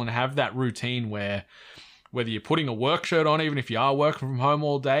mindful and have that routine where, whether you're putting a work shirt on, even if you are working from home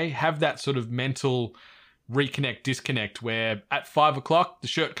all day, have that sort of mental reconnect, disconnect, where at 5 o'clock, the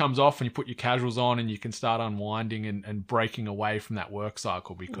shirt comes off and you put your casuals on and you can start unwinding and breaking away from that work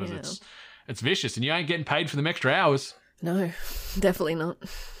cycle, because it's vicious and you ain't getting paid for them extra hours. No, definitely not.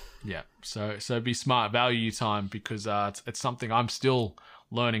 Yeah. So be smart, value your time, because it's something I'm still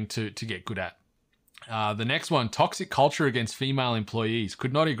learning to get good at. The next one, toxic culture against female employees.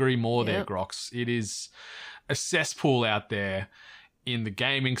 Could not agree more there, Grox. It is a cesspool out there in the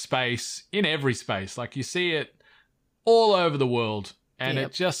gaming space, in every space. Like, you see it all over the world, and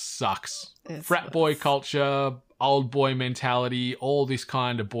it just sucks. Frat boy culture, old boy mentality, all this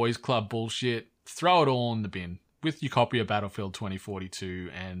kind of boys club bullshit. Throw it all in the bin with your copy of Battlefield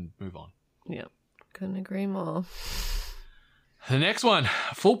 2042 and move on. Yep. Couldn't agree more. The next one,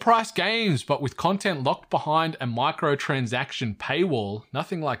 full price games, but with content locked behind a microtransaction paywall.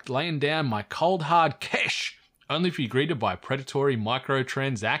 Nothing like laying down my cold hard cash, only to be greeted by predatory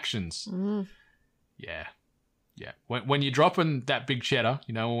microtransactions. Yeah. When you're dropping that big cheddar,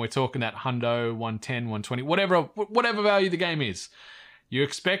 when we're talking that hundo, 110, 120, whatever value the game is, you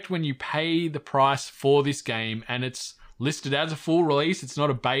expect when you pay the price for this game and it's listed as a full release, it's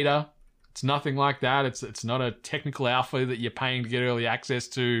not a beta, it's nothing like that. It's not a technical alpha that you're paying to get early access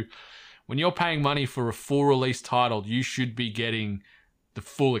to. When you're paying money for a full release title, you should be getting the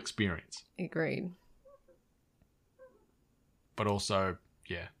full experience. Agreed. But also,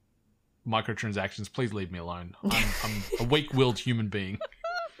 microtransactions, please leave me alone. I'm a weak-willed human being.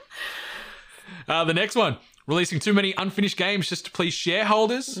 The next one, releasing too many unfinished games just to please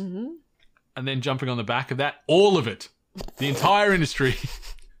shareholders. And then jumping on the back of that, all of it. The entire industry.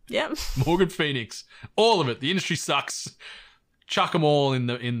 Yep. Morgan Phoenix, all of it. The industry sucks. Chuck them all in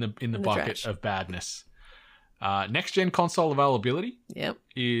the bucket trash of badness. Next gen console availability. Yep.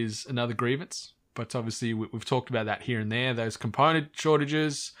 Is another grievance, but obviously we've talked about that here and there. Those component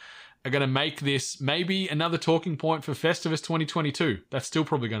shortages are going to make this maybe another talking point for Festivus 2022. That's still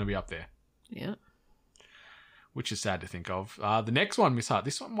probably going to be up there. Yeah. Which is sad to think of. The next one, Miss Hart,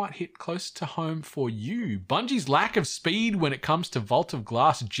 this one might hit close to home for you. Bungie's lack of speed when it comes to Vault of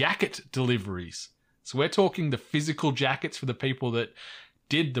Glass jacket deliveries. So we're talking the physical jackets for the people that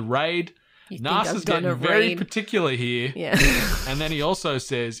did the raid. NASA's getting very particular here. Yeah. And then he also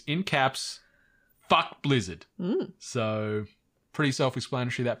says, in caps, fuck Blizzard. So pretty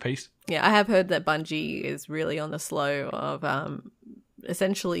self-explanatory, that piece. Yeah, I have heard that Bungie is really on the slow of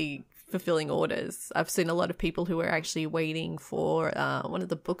essentially fulfilling orders. I've seen a lot of people who are actually waiting for one of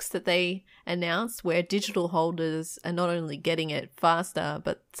the books that they announced, where digital holders are not only getting it faster,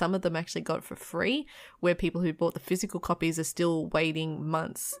 but some of them actually got it for free, where people who bought the physical copies are still waiting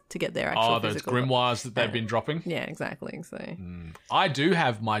months to get their actual those physical grimoires that they've been dropping. Yeah, exactly. So I do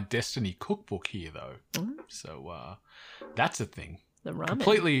have my Destiny cookbook here, though. So that's a thing. the ramen.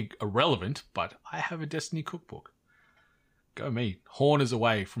 Completely irrelevant, but I have a Destiny cookbook. Go me. Horn is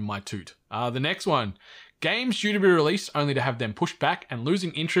away from my toot. The next one. Games due to be released only to have them pushed back and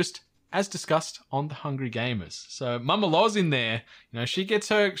losing interest, as discussed on The Hungry Gamers. So Mama Loz in there, she gets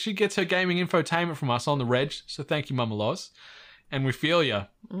her gaming infotainment from us on the reg. So thank you, Mama Loz. And we feel you.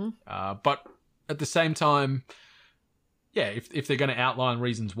 But at the same time, yeah, if they're going to outline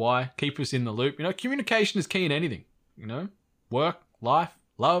reasons why, keep us in the loop. Communication is key in anything. Work, life,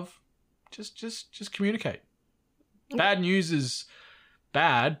 love, just communicate. Bad news is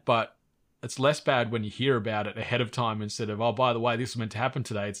bad, but it's less bad when you hear about it ahead of time instead of, oh, by the way, this was meant to happen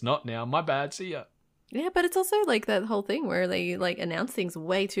today. It's not now. My bad. See ya. Yeah, but it's also like that whole thing where they like announce things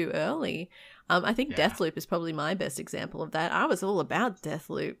way too early. I think Deathloop is probably my best example of that. I was all about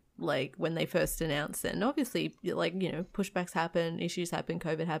Deathloop like when they first announced it. And obviously, like, pushbacks happen, issues happen,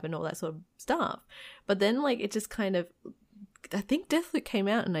 COVID happened, all that sort of stuff. But then like it just kind of, I think Deathloop came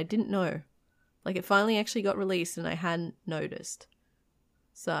out and I didn't know. Like, it finally actually got released and I hadn't noticed.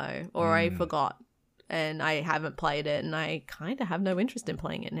 So, or I forgot. And I haven't played it and I kind of have no interest in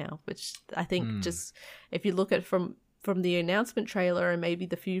playing it now. Which I think just, if you look at from the announcement trailer and maybe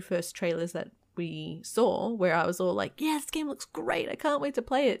the few first trailers that we saw, where I was all like, yeah, this game looks great, I can't wait to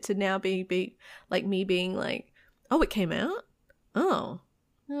play it, to now be like me being like, oh, it came out? Oh,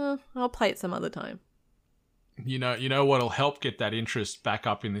 I'll play it some other time. You know what'll help get that interest back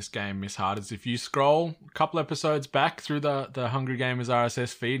up in this game, Miss Hart, is if you scroll a couple episodes back through the Hungry Gamers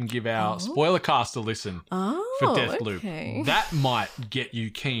RSS feed and give our spoiler cast a listen for Deathloop. Okay. That might get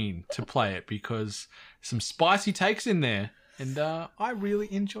you keen to play it because some spicy takes in there, and I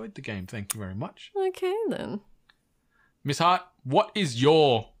really enjoyed the game. Thank you very much. Okay, then. Miss Hart, what is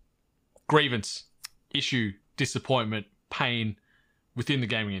your grievance, issue, disappointment, pain within the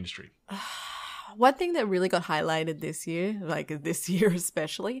gaming industry? One thing that really got highlighted this year, like this year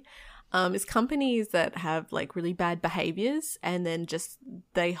especially, is companies that have like really bad behaviors and then just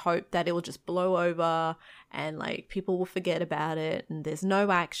they hope that it will just blow over and like people will forget about it and there's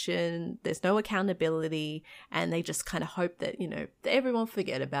no action, there's no accountability, and they just kind of hope that, everyone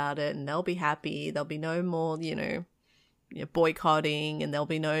forget about it and they'll be happy, there'll be no more, boycotting and there'll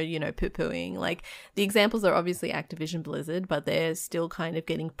be no, poo-pooing. Like, the examples are obviously Activision Blizzard, but they're still kind of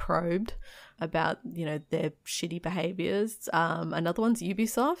getting probed about, their shitty behaviors. Another one's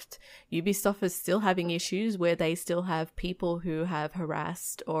Ubisoft. Ubisoft is still having issues where they still have people who have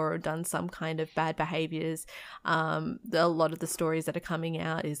harassed or done some kind of bad behaviors. A lot of the stories that are coming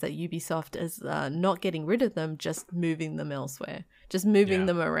out is that Ubisoft is not getting rid of them, just moving them elsewhere, just moving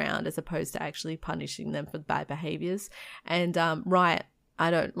them around as opposed to actually punishing them for bad behaviors. And Riot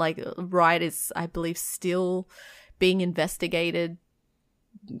is, I believe, still being investigated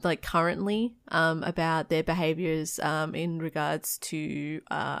like currently about their behaviors in regards to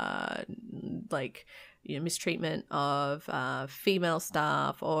mistreatment of female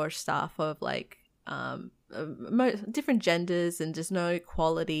staff or staff of like different genders and just no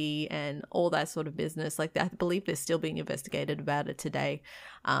equality and all that sort of business. Like, I believe they're still being investigated about it today.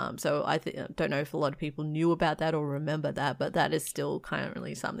 So I don't know if a lot of people knew about that or remember that, but that is still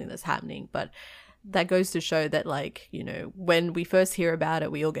currently something that's happening. But that goes to show that, like, when we first hear about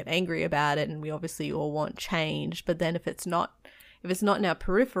it, we all get angry about it and we obviously all want change. But then if it's not in our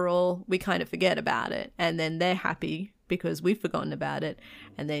peripheral, we kind of forget about it. And then they're happy because we've forgotten about it.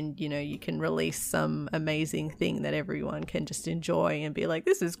 And then, you can release some amazing thing that everyone can just enjoy and be like,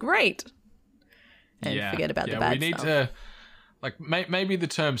 this is great. And forget about the bad stuff. We need to, like, maybe the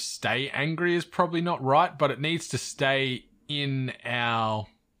term stay angry is probably not right, but it needs to stay in our...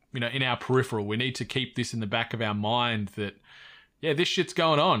 in our peripheral. We need to keep this in the back of our mind that, this shit's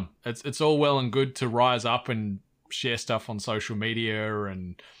going on. It's all well and good to rise up and share stuff on social media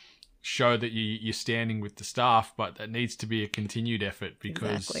and show that you're standing with the staff, but that needs to be a continued effort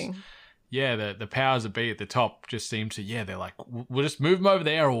because, the powers that be at the top just seem to, they're like, we'll just move them over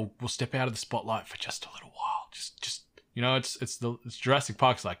there or we'll step out of the spotlight for just a little while. Just it's Jurassic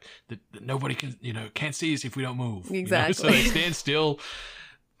Park's like, that nobody can, can't see us if we don't move. Exactly. So they stand still.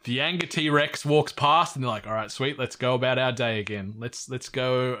 The anger T-Rex walks past and they're like, all right, sweet, let's go about our day again. Let's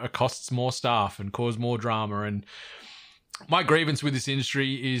go accost more staff and cause more drama. And my grievance with this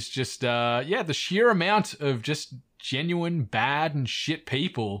industry is just, the sheer amount of just genuine bad and shit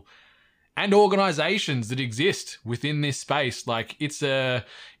people and organizations that exist within this space. Like it's a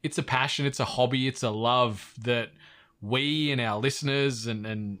passion, it's a hobby, it's a love that we and our listeners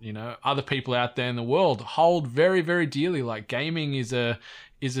and you know, other people out there in the world hold very, very dearly. Like gaming is a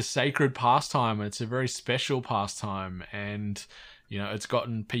sacred pastime, and it's a very special pastime. And, you know, it's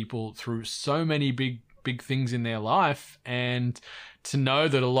gotten people through so many big things in their life. And to know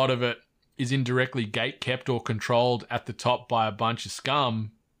that a lot of it is indirectly gate-kept or controlled at the top by a bunch of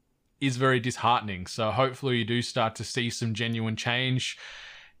scum is very disheartening. So hopefully you do start to see some genuine change.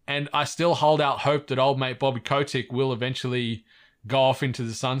 And I still hold out hope that old mate Bobby Kotick will eventually go off into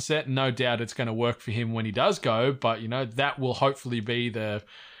the sunset. No doubt it's going to work for him when he does go, but, you know, that will hopefully be the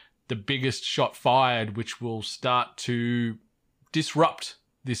biggest shot fired, which will start to disrupt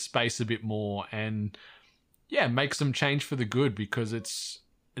this space a bit more and, yeah, make some change for the good, because it's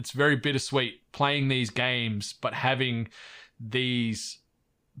very bittersweet playing these games, but having these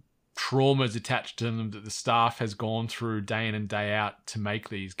traumas attached to them that the staff has gone through day in and day out to make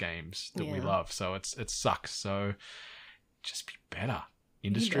these games that we love. So it sucks. So just be better.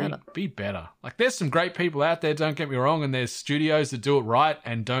 Industry, be better. Like, there's some great people out there, don't get me wrong, and there's studios that do it right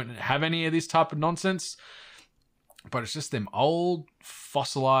and don't have any of this type of nonsense. But it's just them old,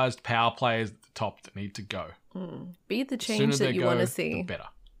 fossilized power players at the top that need to go. Be the change that you want to see. The better.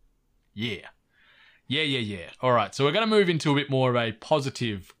 Yeah. All right, so we're going to move into a bit more of a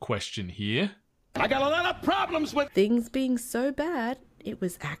positive question here. I got a lot of problems with Things being so bad, it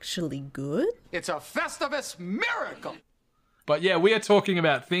was actually good? It's a Festivus miracle. But yeah, we are talking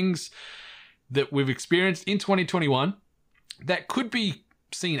about things that we've experienced in 2021 that could be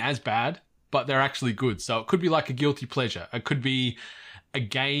seen as bad, but they're actually good. So it could be like a guilty pleasure. It could be a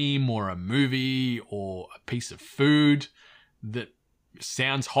game or a movie or a piece of food that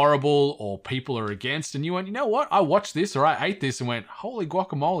sounds horrible or people are against, and you went, you know what? I watched this or I ate this and went, holy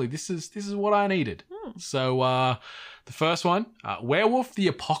guacamole, this is what I needed. So the first one, Werewolf the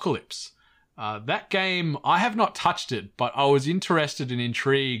Apocalypse. That game, I have not touched it, but I was interested and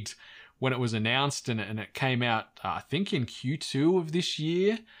intrigued when it was announced, and it came out, I think, in Q2 of this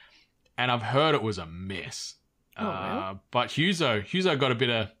year, and I've heard it was a mess. Really? But Huzo got a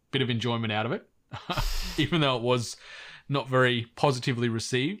bit of enjoyment out of it, even though it was not very positively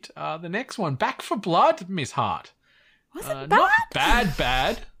received. The next one, Back for Blood, Miss Hart. Was it Not bad?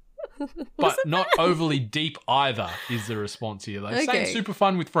 bad, but not overly deep either, is the response here. Like, Okay. saying super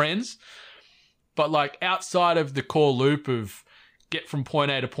fun with friends, but like outside of the core loop of get from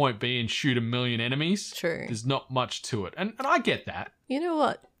point A to point B and shoot a million enemies, True. there's not much to it. And I get that. You know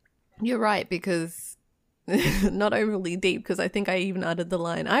what? You're right, because not overly deep, because I think I even uttered the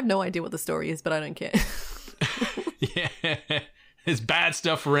line, I have no idea what the story is, but I don't care. Yeah. There's bad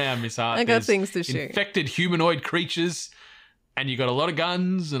stuff around, Miss Hart. I got There's things to shoot. Infected humanoid creatures, and you got a lot of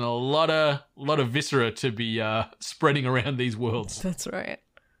guns and a lot of viscera to be spreading around these worlds. That's right.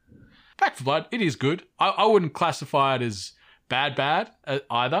 Back for Blood, it is good. I wouldn't classify it as bad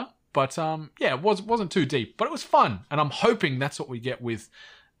either, but yeah, it wasn't too deep, but it was fun, and I'm hoping that's what we get with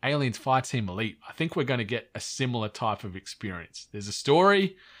Aliens Fireteam Elite. I think we're going to get a similar type of experience. There's a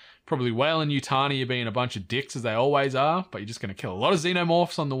story. Probably Whale and Yutani are being a bunch of dicks, as they always are, but you're just going to kill a lot of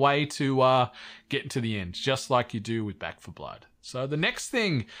xenomorphs on the way to getting to the end, just like you do with Back for Blood. So the next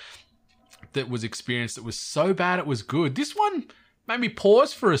thing that was experienced that was so bad it was good, this one made me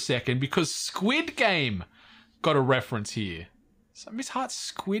pause for a second because Squid Game got a reference here. So Miss Hart's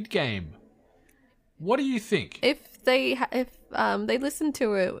Squid Game. What do you think? If they listened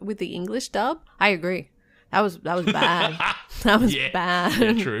to it with the English dub, I agree. That was bad. That was bad.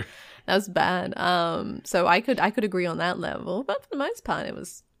 Yeah, true. That was bad. So I could agree on that level, but for the most part, it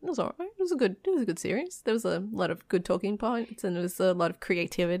was alright. It was a good series. There was a lot of good talking points, and there was a lot of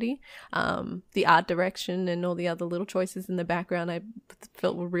creativity. The art direction and all the other little choices in the background, I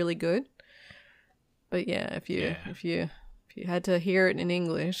felt were really good. But yeah, if you had to hear it in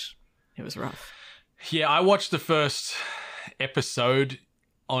English, it was rough. Yeah, I watched the first episode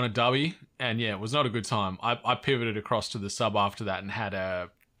on a dubby, and yeah, it was not a good time. I pivoted across to the sub after that and had a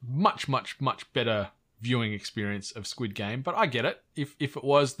much better viewing experience of Squid Game. But I get it. If it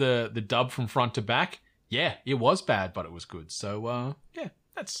was the dub from front to back, yeah, it was bad, but it was good. So yeah,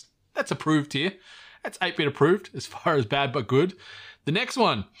 that's approved here. That's 8-bit approved as far as bad but good. The next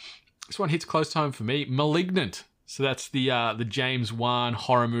one, this one hits close to home for me. Malignant. So that's the James Wan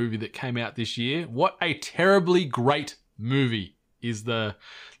horror movie that came out this year. What a terribly great movie is the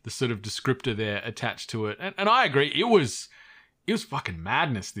sort of descriptor there attached to it. And I agree, it was fucking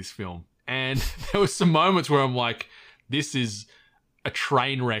madness, this film. And there was some moments where I'm like, this is a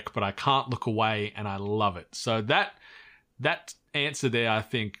train wreck, but I can't look away, and I love it. So that answer there, I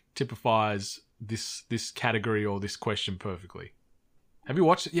think, typifies this category or this question perfectly. Have you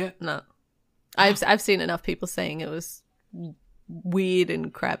watched it yet? No. I've seen enough people saying it was weird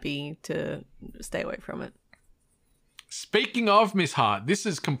and crappy to stay away from it. Speaking of Miss Hart, this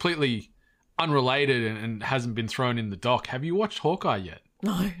is completely unrelated and hasn't been thrown in the doc. Have you watched Hawkeye yet?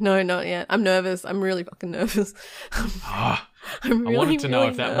 No, not yet. I'm nervous. I'm really fucking nervous. I really, wanted to know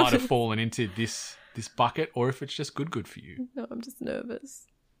really if that might have fallen into this bucket or if it's just good for you. No, I'm just nervous.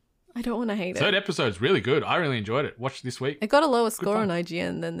 I don't want to hate it. Third episode's really good. I really enjoyed it. Watched this week. It got a lower score on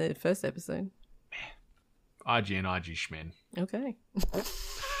IGN than the first episode. IGN, IG Schmen. Okay.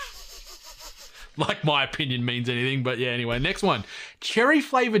 Like my opinion means anything, but yeah, anyway. Next one. Cherry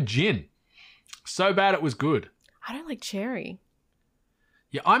flavored gin. So bad it was good. I don't like cherry.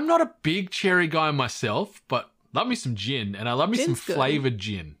 Yeah, I'm not a big cherry guy myself, but love me some gin, and I love me Gin's some good. flavored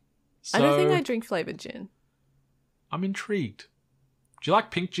gin. So I don't think I drink flavored gin. I'm intrigued. Do you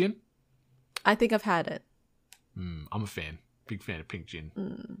like pink gin? I think I've had it. I'm a fan. Big fan of pink gin.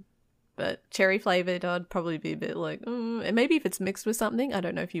 But cherry flavored, I'd probably be a bit like, and maybe if it's mixed with something, I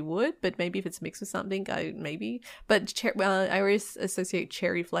don't know if you would, but maybe if it's mixed with something, maybe. But I always associate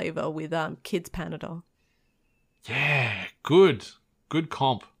cherry flavor with kids Panadol. Yeah, good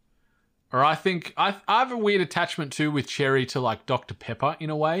comp. Or I think I have a weird attachment too with cherry to like Dr. Pepper in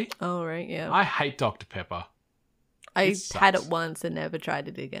a way. Oh right, yeah. I hate Dr. Pepper. I had it once and never tried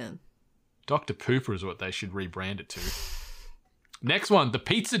it again. Dr. Pooper is what they should rebrand it to. Next one, the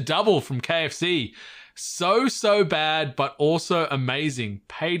pizza double from KFC. So bad, but also amazing.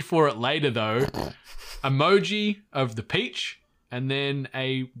 Paid for it later though. Emoji of the peach and then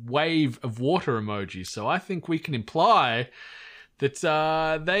a wave of water emoji. So I think we can imply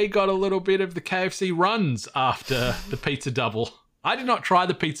that they got a little bit of the KFC runs after the pizza double. I did not try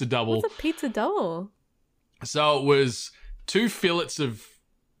the pizza double. What's a pizza double? So it was 2 fillets of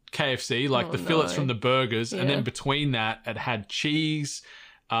KFC, like the fillets from the burgers, and then between that, it had cheese,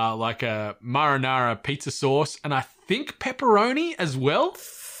 like a marinara pizza sauce, and I think pepperoni as well.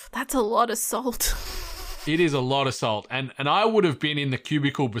 That's a lot of salt. It is a lot of salt, and I would have been in the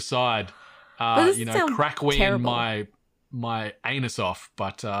cubicle beside, crack weeing my anus off,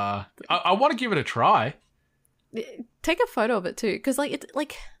 but I want to give it a try. Take a photo of it too, because it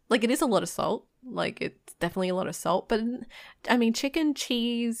is a lot of salt. Like it's definitely a lot of salt, but I mean chicken,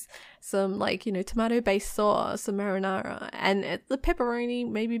 cheese, some tomato-based sauce, some marinara, and the pepperoni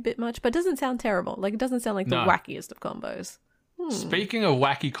maybe a bit much, but it doesn't sound terrible. Like it doesn't sound like the wackiest of combos. Speaking of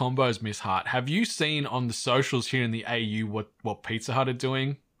wacky combos, Miss Hart, have you seen on the socials here in the AU what Pizza Hut are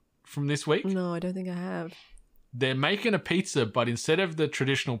doing from this week? No, I don't think I have. They're making a pizza, but instead of the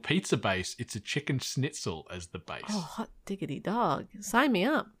traditional pizza base, it's a chicken schnitzel as the base. Oh, hot diggity dog. Sign me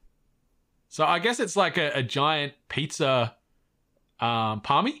up. So I guess it's like a giant pizza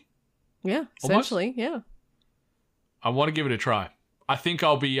palmy? Yeah, essentially, yeah. I want to give it a try. I think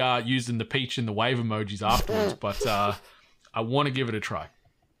I'll be using the peach and the wave emojis afterwards, but I want to give it a try.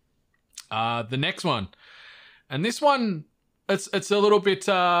 The next one. And this one, it's a little bit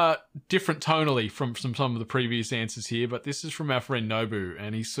different tonally from some of the previous answers here, but this is from our friend Nobu,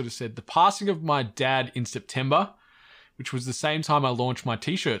 and he sort of said, the passing of my dad in September, which was the same time I launched my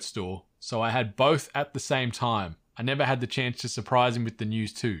t-shirt store, so I had both at the same time. I never had the chance to surprise him with the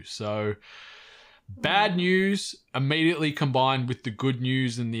news too. So bad news immediately combined with the good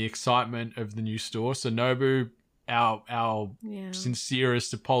news and the excitement of the new store. So Nobu, our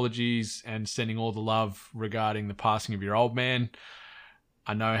sincerest apologies and sending all the love regarding the passing of your old man.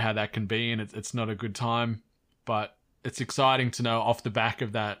 I know how that can be, and it's not a good time, but it's exciting to know off the back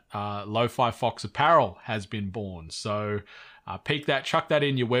of that, Lo-Fi Fox apparel has been born. So peek that, chuck that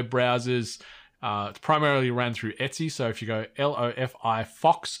in your web browsers. It's primarily ran through Etsy. So if you go Lo-Fi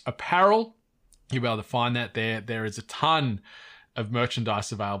Fox apparel, you'll be able to find that there. There is a ton of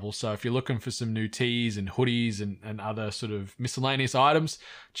merchandise available. So if you're looking for some new tees and hoodies and other sort of miscellaneous items,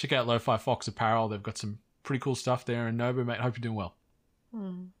 check out Lo-Fi Fox apparel. They've got some pretty cool stuff there. And Nobu, mate, hope you're doing well.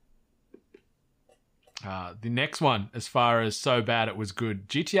 The next one, as far as so bad it was good,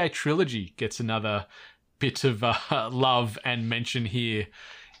 GTA Trilogy gets another bit of love and mention here.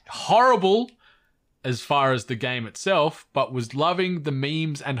 Horrible as far as the game itself, but was loving the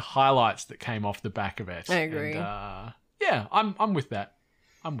memes and highlights that came off the back of it. I agree. And, yeah, I'm with that.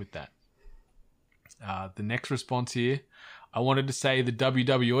 I'm with that. The next response here, I wanted to say the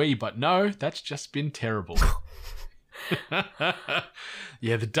WWE, but no, that's just been terrible.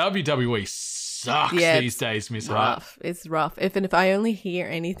 Yeah, the WWE sucks these days, Miss Hart. It's rough. If I only hear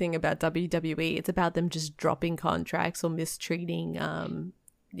anything about WWE, it's about them just dropping contracts or mistreating,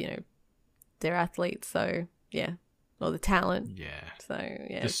 their athletes. So yeah, or the talent. Yeah. So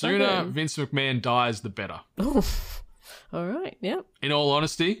yeah, The it's sooner not good. Vince McMahon dies, the better. All right. Yep. In all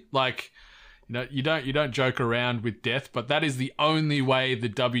honesty, like, you don't joke around with death, but that is the only way the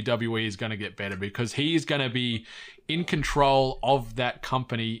WWE is going to get better, because he is going to be in control of that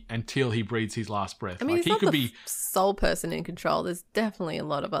company until he breathes his last breath. I mean, like, he's he not could the be sole person in control. There's definitely a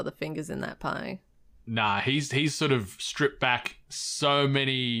lot of other fingers in that pie. Nah, he's sort of stripped back so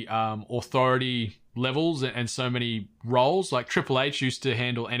many authority levels and so many roles. Like Triple H used to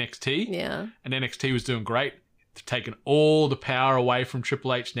handle NXT, Yeah. and NXT was doing great. They've taken all the power away from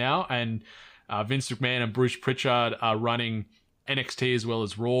Triple H now, and Vince McMahon and Bruce Pritchard are running NXT as well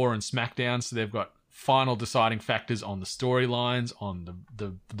as Raw and SmackDown, so they've got final deciding factors on the storylines, on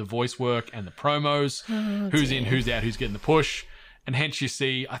the voice work and the promos, who's in, who's out, who's getting the push, and hence you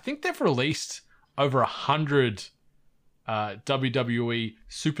see, I think they've released over 100 WWE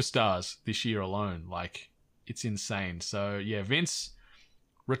superstars this year alone. Like, it's insane. So yeah, Vince,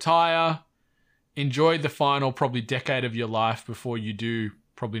 retire, enjoy the final probably decade of your life before you do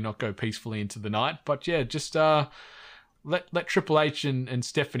probably not go peacefully into the night. But yeah, just let Triple H and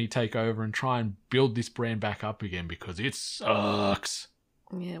Stephanie take over and try and build this brand back up again, because it sucks.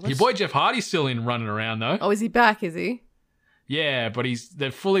 Yeah. Your boy Jeff Hardy's still in running around though. Oh, is he back? Is he? Yeah, but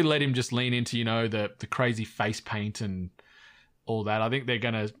they've fully let him just lean into, the crazy face paint and all that. I think they're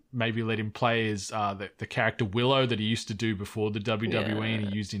going to maybe let him play as the character Willow that he used to do before the WWE and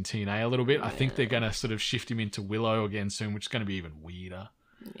he used in TNA a little bit. I think they're going to sort of shift him into Willow again soon, which is going to be even weirder.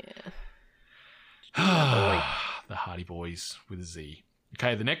 Yeah. The Hardy Boys with a Z.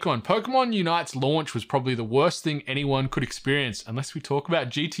 Okay, the next one. Pokemon Unite's launch was probably the worst thing anyone could experience, unless we talk about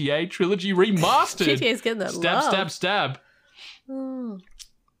GTA Trilogy Remastered. GTA's getting that stab, love. stab, stab.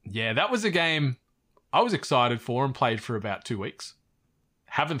 Yeah, that was a game I was excited for and played for about 2 weeks.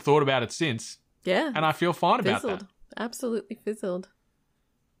 Haven't thought about it since, Yeah. and I feel fine about Fizzled. that. Absolutely fizzled.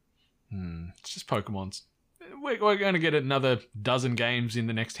 It's just Pokemon's. We're going to get another dozen games in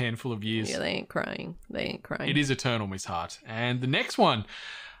the next handful of years. Yeah, they ain't crying. They ain't crying. It is eternal, Miss Hart. And the next one,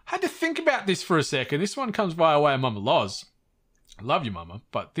 I had to think about this for a second. This one comes by way of Mama Loz. I love you, Mama.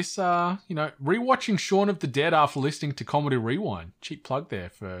 But this, rewatching Shaun of the Dead after listening to Comedy Rewind. Cheap plug there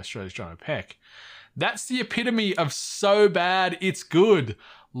for Australia's John O'Peck. That's the epitome of so bad it's good.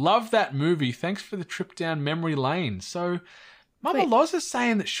 Love that movie. Thanks for the trip down memory lane. So, Mama Wait. Loz is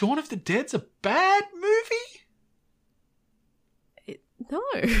saying that Shaun of the Dead's a bad movie? No.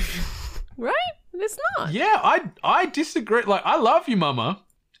 Right? It's not. Yeah, I disagree. Like, I love you, Mama.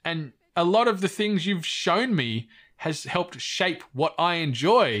 And a lot of the things you've shown me has helped shape what I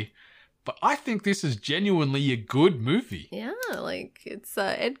enjoy. But I think this is genuinely a good movie. Yeah, like it's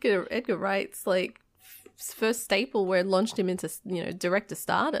Edgar Wright's like first staple where it launched him into director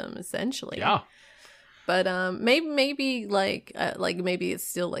stardom essentially. Yeah. But maybe maybe it's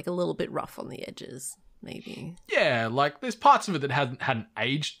still like a little bit rough on the edges. Maybe. Yeah, like there's parts of it that hadn't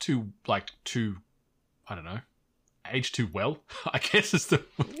aged aged too well, I guess is the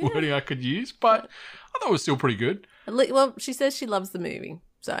wording I could use. But I thought it was still pretty good. Well, she says she loves the movie,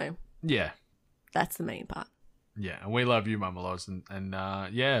 so Yeah. that's the main part. Yeah, and we love you, Mama Loz. And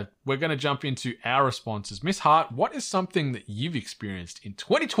we're going to jump into our responses. Miss Hart, what is something that you've experienced in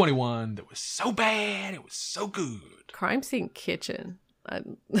 2021 that was so bad, it was so good? Crime Scene Kitchen.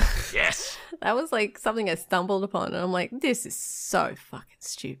 Yes. That was like something I stumbled upon, and I'm like, this is so fucking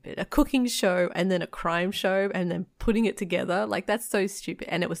stupid. A cooking show and then a crime show and then putting it together, like that's so stupid.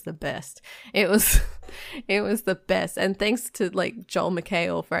 And it was the best. It was the best. And thanks to like Joel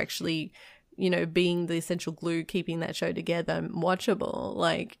McHale for actually, being the essential glue, keeping that show together and watchable.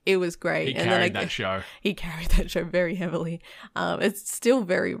 Like it was great. He that show. He carried that show very heavily. It's still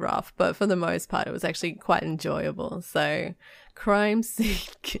very rough, but for the most part, it was actually quite enjoyable. So, Crime Scene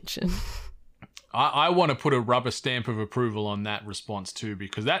Kitchen. I want to put a rubber stamp of approval on that response too,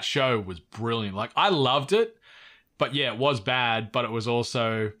 because that show was brilliant. Like, I loved it, but yeah, it was bad, but it was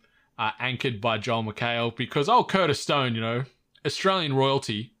also anchored by Joel McHale because, Curtis Stone, Australian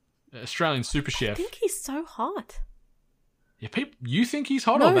royalty, Australian super chef. I think he's so hot. Yeah, you think he's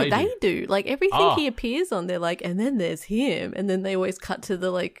hot, No, or they do. Like everything he appears on, they're like, and then there's him, and then they always cut to the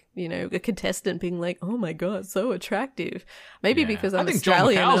like, a contestant being like, "Oh my god, so attractive." Maybe because I'm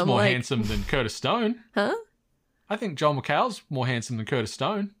Australian, Joel McHale's and I'm more like, handsome than Curtis Stone. Huh? I think Joel McHale's more handsome than Curtis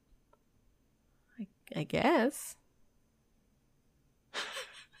Stone. I guess.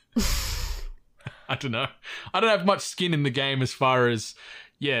 I don't know. I don't have much skin in the game as far as.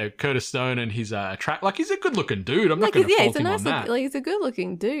 Yeah, Curtis Stone and his he's a good-looking dude. I'm not going to fault him on that. He's a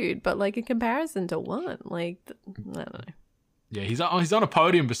good-looking dude, but like in comparison to one, I don't know. Yeah, he's on a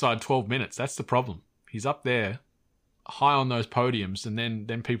podium beside 12 Minutes. That's the problem. He's up there. high on those podiums, and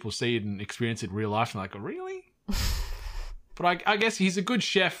then people see it and experience it in real life and like, oh, really? But I guess he's a good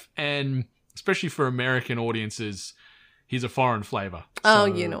chef, and especially for American audiences, he's a foreign flavor. Oh,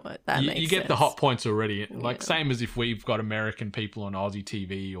 So you know what? That makes you get the sense. hot points already. Like same as if we've got American people on Aussie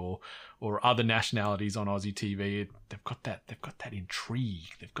TV or other nationalities on Aussie TV. They've got that intrigue.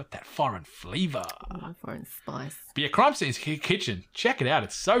 They've got that foreign flavor. Oh, foreign spice. But yeah, Crime Scene's Kitchen. Check it out.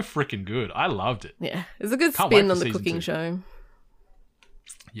 It's so freaking good. I loved it. Yeah, it's a good Can't wait spin for on the season cooking 2. show.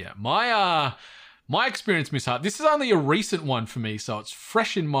 Yeah, my experience, Miss Hart, this is only a recent one for me, so it's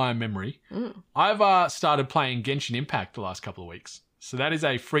fresh in my memory. I've started playing Genshin Impact the last couple of weeks. So that is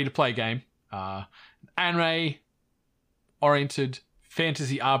a free-to-play game, anime-oriented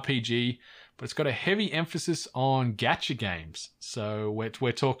fantasy RPG, but it's got a heavy emphasis on gacha games. So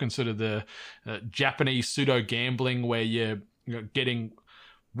we're talking sort of the Japanese pseudo-gambling where you're getting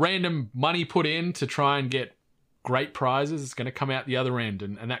random money put in to try and get great prizes. It's going to come out the other end,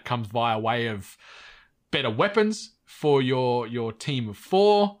 and that comes via way of better weapons for your team of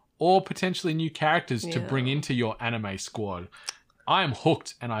 4 or potentially new characters to bring into your anime squad. I am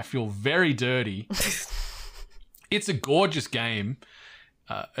hooked and I feel very dirty. It's a gorgeous game.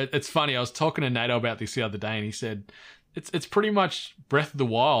 It's funny, I was talking to Nato about this the other day and he said, it's pretty much Breath of the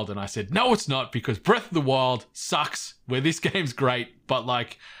Wild. And I said, no, it's not, because Breath of the Wild sucks, where this game's great, but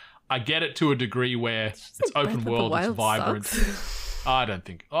like, I get it to a degree where it's open world, it's vibrant. I don't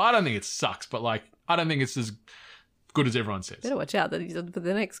think it sucks, but like, I don't think it's as good as everyone says. Better watch out that he's for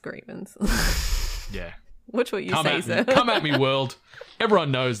the next grievance. Yeah. Watch what you Come say, at sir. me. Come at me, world.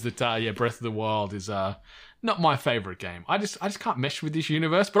 Everyone knows that, Breath of the Wild is not my favorite game. I just can't mesh with this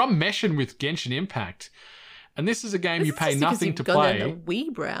universe, but I'm meshing with Genshin Impact. And this is a game you pay nothing to play. You've gone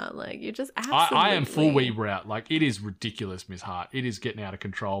the weeb route. Like, you're just absolutely... I am full weeb route. Like, it is ridiculous, Miss Hart. It is getting out of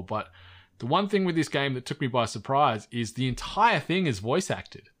control. But the one thing with this game that took me by surprise is the entire thing is voice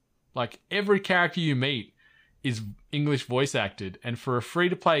acted. Like, every character you meet is English voice acted. And for a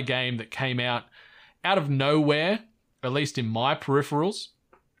free-to-play game that came out of nowhere, at least in my peripherals,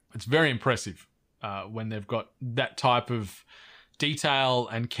 it's very impressive when they've got that type of detail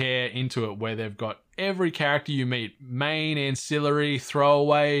and care into it, where they've got every character you meet, main, ancillary,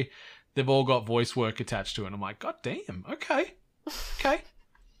 throwaway, they've all got voice work attached to it. And I'm like, God damn, okay.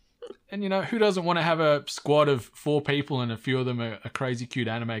 And, who doesn't want to have a squad of 4 people and a few of them are crazy cute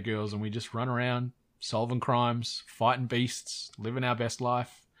anime girls and we just run around solving crimes, fighting beasts, living our best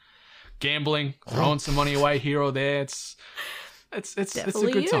life, gambling, throwing some money away here or there. It's a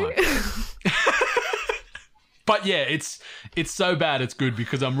good time. But yeah, it's so bad it's good,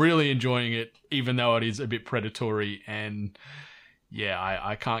 because I'm really enjoying it, even though it is a bit predatory. And yeah,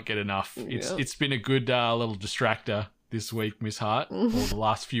 I can't get enough. It's been a good little distractor this week, Miss Hart, or the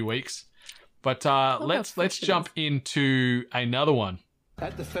last few weeks. But let's jump into another one.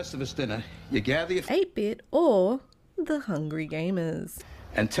 At the Festivus dinner, you gather your 8-bit or the Hungry Gamers.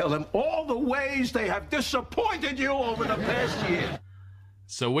 and tell them all the ways they have disappointed you over the past year.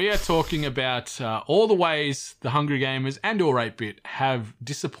 So we are talking about all the ways the Hungry Gamers and or 8-bit have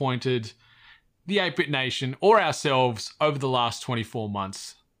disappointed the 8-bit Nation or ourselves over the last 24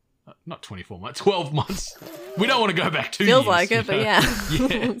 months. Not 24 months, 12 months. We don't want to go back 2 years. Feels like it, but yeah.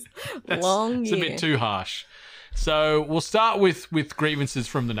 Yeah. Long It's year. a bit too harsh. So we'll start with grievances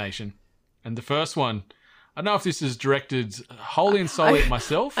from the nation. And the first one, I don't know if this is directed wholly and solely at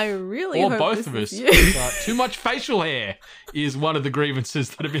myself I really or hope both this of us. is you. But too much facial hair is one of the grievances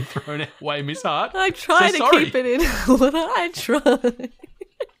that have been thrown away, Miss Hart. I try So to sorry. keep it in. I try.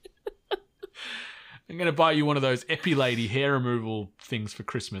 I'm going to buy you one of those Epi-Lady hair removal things for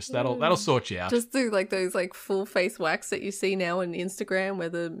Christmas. That'll sort you out. Just do like those like full face wax that you see now on Instagram where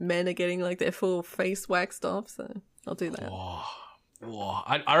the men are getting like their full face waxed off. So I'll do that. Whoa,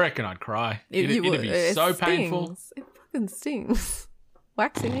 I reckon I'd cry. You It'd would. be It so stings. painful. It fucking stings.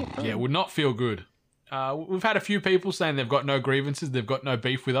 Waxing ain't fun. Yeah, it would not feel good. We've had a few people saying they've got no grievances, they've got no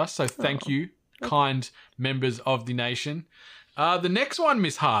beef with us. So thank you, kind members of the nation. The next one,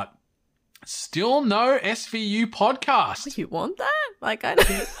 Miss Hart. Still no SVU podcast. You want that? Like I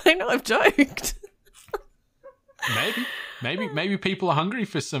know I've joked. Maybe people are hungry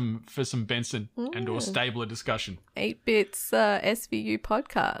for some Benson and or stabler discussion. 8-bit's SVU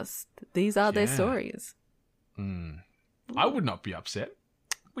podcast. These are their Yeah. stories. I would not be upset.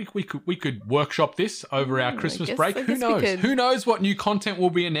 We could workshop this over our Christmas I break. guess Who we knows? could. Who knows what new content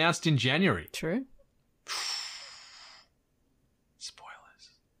will be announced in January? True. Spoilers.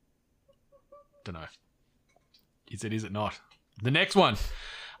 Don't know. Is it not? The next one.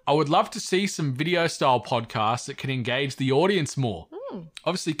 I would love to see some video style podcasts that can engage the audience more.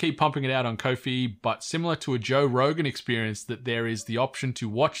 Obviously, keep pumping it out on Ko-fi, but similar to a Joe Rogan experience, that there is the option to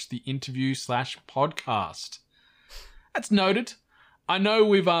watch the interview/podcast. That's noted. I know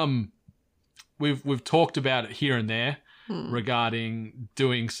we've talked about it here and there regarding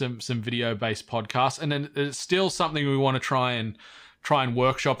doing some video-based podcasts, and then it's still something we want to try and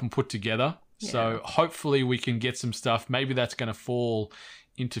workshop and put together. Yeah. So hopefully we can get some stuff. Maybe that's going to fall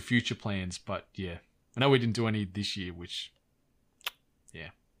into future plans, but yeah. I know we didn't do any this year, which,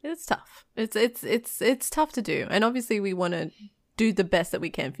 yeah. It's tough. It's tough to do. And obviously we want to do the best that we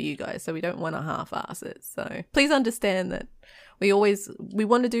can for you guys, so we don't want to half-ass it. So please understand that we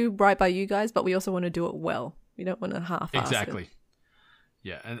want to do right by you guys, but we also want to do it well. We don't want to half-ass exactly. it.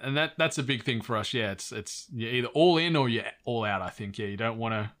 Yeah, and that's a big thing for us. Yeah, it's you're either all in or you're all out. I think. Yeah, you don't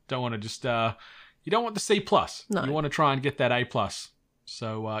want to just you don't want the C plus. No. You want to try and get that A plus.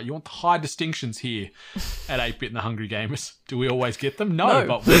 So you want the high distinctions here at 8-Bit and the Hungry Gamers. Do we always get them? No.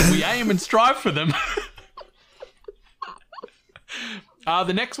 But we aim and strive for them.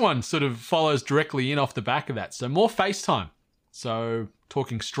 The next one sort of follows directly in off the back of that. So more FaceTime. So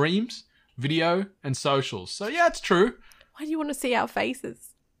talking streams, video, and socials. So yeah, it's true. Why do you want to see our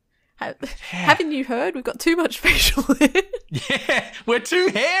faces? Haven't you heard? We've got too much facial hair. Yeah, we're too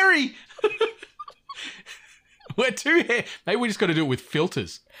hairy. We're too hair. Maybe we just got to do it with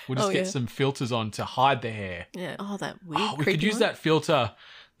filters. We'll just get some filters on to hide the hair. Yeah. Oh, that weird. We could use that filter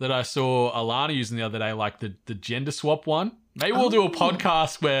that I saw Alana using the other day, like the gender swap one. Maybe we'll do a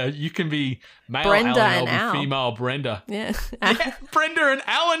podcast where you can be male Brenda Alan, and I'll Al. be female Brenda. Yeah. Yeah, Brenda and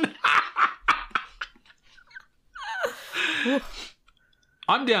Alan.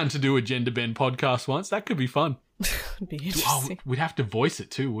 I'm down to do a gender bend podcast once. That could be fun. It'd be interesting. We'd have to voice it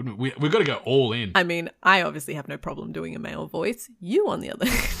too, wouldn't we? We've got to go all in. I mean, I obviously have no problem doing a male voice. You, on the other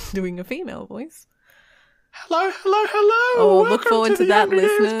hand, doing a female voice. Hello. Oh, look forward to that, Hungry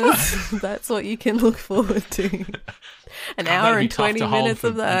Gamers listeners. That's what you can look forward to. An hour and 20 minutes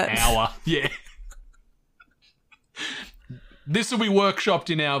of that. An hour, yeah. This will be workshopped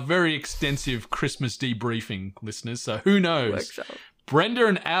in our very extensive Christmas debriefing, listeners. So who knows? Workshop. Brenda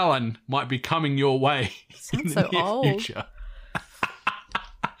and Alan might be coming your way in the near future.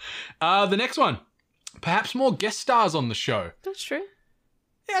 The next one. Perhaps more guest stars on the show. That's true.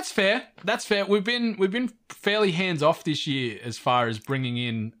 Yeah, that's fair. We've been fairly hands off this year as far as bringing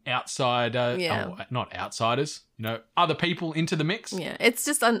in not outsiders, other people into the mix. Yeah, it's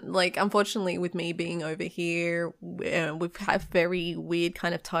just unfortunately with me being over here, we have very weird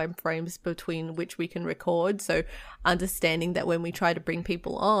kind of time frames between which we can record. So understanding that when we try to bring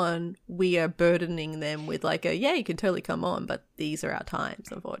people on, we are burdening them with you can totally come on, but these are our times,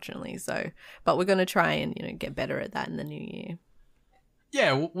 unfortunately. So, but we're going to try and, get better at that in the new year.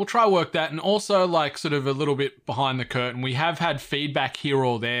 Yeah, we'll try work that. And also, sort of a little bit behind the curtain, we have had feedback here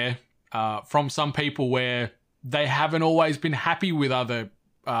or there from some people where they haven't always been happy with other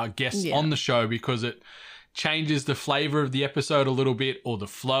guests on the show because it changes the flavor of the episode a little bit, or the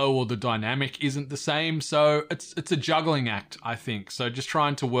flow or the dynamic isn't the same. So it's a juggling act, I think. So just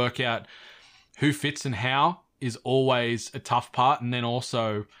trying to work out who fits and how is always a tough part. And then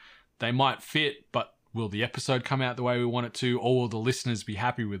also they might fit, but will the episode come out the way we want it to, or will the listeners be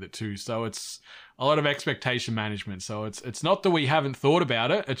happy with it too? So it's a lot of expectation management. So it's not that we haven't thought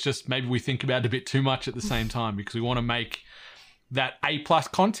about it. It's just maybe we think about it a bit too much at the same time because we want to make that A+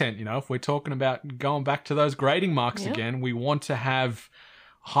 content. If we're talking about going back to those grading marks again, we want to have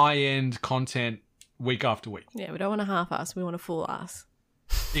high-end content week after week. Yeah, we don't want a half-ass. We want a full ass.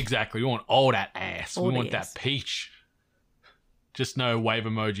 Exactly. We want all that ass. All we want ass. that peach. Just no wave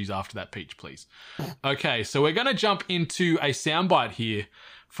emojis after that peach, please. Okay, so we're going to jump into a soundbite here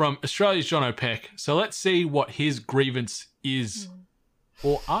from Australia's John O'Peck. So let's see what his grievance is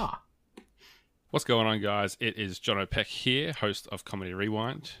or are. What's going on, guys? It is John O'Peck here, host of Comedy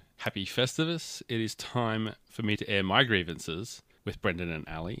Rewind. Happy Festivus. It is time for me to air my grievances with Brendan and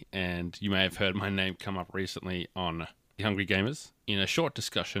Ali, and you may have heard my name come up recently on The Hungry Gamers in a short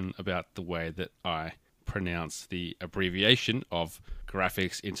discussion about the way that I pronounce the abbreviation of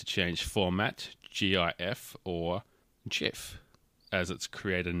Graphics Interchange Format, GIF, or GIF, as its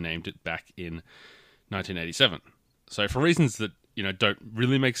creator named it back in 1987. So for reasons that, don't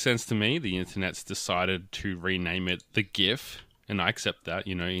really make sense to me, the internet's decided to rename it the GIF, and I accept that.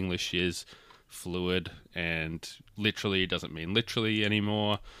 English is fluid, and literally doesn't mean literally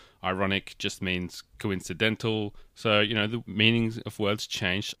anymore. Ironic just means coincidental. So, the meanings of words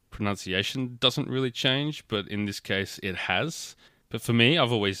change. Pronunciation doesn't really change, but in this case, it has. But for me,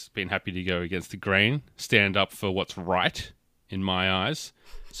 I've always been happy to go against the grain, stand up for what's right in my eyes.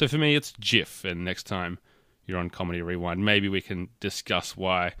 So for me, it's GIF, and next time you're on Comedy Rewind. Maybe we can discuss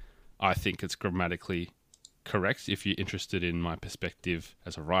why I think it's grammatically correct if you're interested in my perspective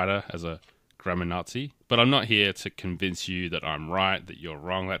as a writer, as a grammar Nazi. But I'm not here to convince you that I'm right, that you're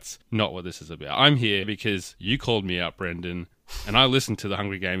wrong. That's not what this is about. I'm here because you called me out, Brendan, and I listen to the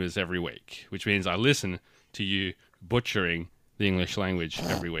Hungry Gamers every week, which means I listen to you butchering the English language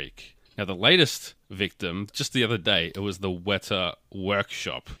every week. Now, the latest victim, just the other day, it was the Weta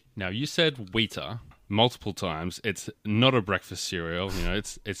workshop. Now, you said Weta multiple times. It's not a breakfast cereal. You know,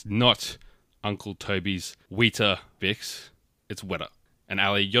 it's not Uncle Toby's Weta Bix. It's Weta. And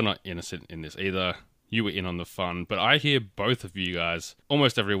Ali, you're not innocent in this either. You were in on the fun. But I hear both of you guys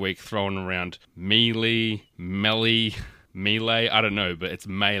almost every week throwing around melee, I don't know, but it's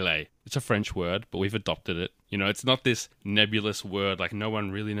melee. It's a French word, but we've adopted it. You know, it's not this nebulous word, like no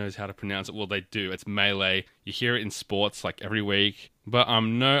one really knows how to pronounce it. Well, they do. It's melee. You hear it in sports like every week. But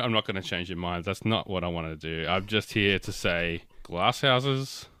I'm not going to change your mind. That's not what I want to do. I'm just here to say glass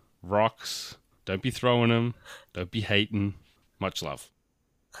houses, rocks, don't be throwing them, don't be hating. Much love.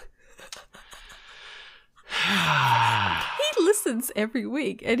 He listens every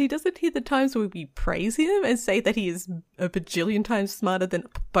week, and he doesn't hear the times where we praise him and say that he is a bajillion times smarter than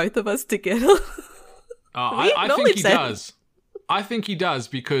both of us together. I think he does. I think he does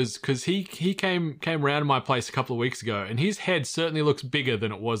because he came around to my place a couple of weeks ago, and his head certainly looks bigger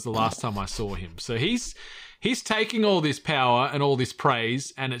than it was the last time I saw him. So he's taking all this power and all this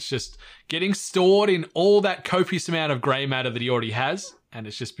praise, and it's just getting stored in all that copious amount of grey matter that he already has, and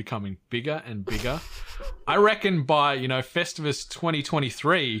it's just becoming bigger and bigger. I reckon by, Festivus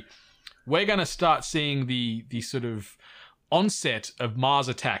 2023, we're going to start seeing the sort of onset of Mars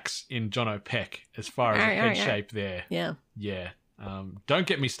attacks in John O'Peck as far as the head shape there. Yeah. Yeah. Don't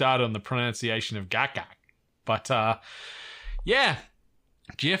get me started on the pronunciation of gak. But, yeah,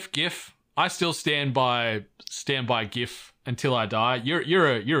 GIF. I still stand by GIF until I die.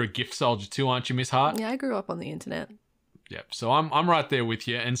 You're a GIF soldier too, aren't you, Miss Hart? Yeah, I grew up on the internet. Yep. So I'm right there with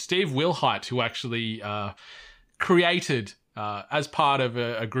you. And Steve Wilhite, who actually created as part of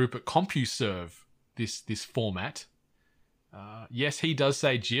a group at CompuServe this format. Yes, he does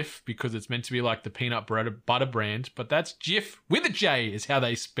say GIF because it's meant to be like the peanut butter brand, but that's GIF with a J is how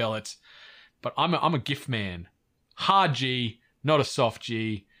they spell it. But I'm a GIF man, hard G, not a soft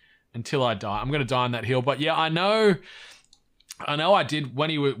G. Until I die, I'm going to die on that hill. But yeah, I know. I did when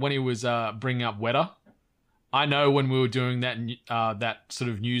he was bringing up Weta. I know when we were doing that sort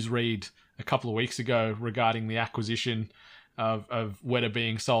of news read a couple of weeks ago regarding the acquisition of Weta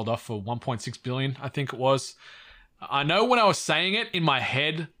being sold off for 1.6 billion, I think it was. I know when I was saying it in my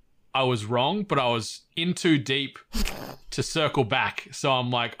head, I was wrong, but I was in too deep to circle back. So I'm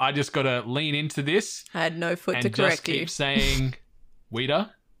like, I just got to lean into this. I had no foot to correct you. And just keep saying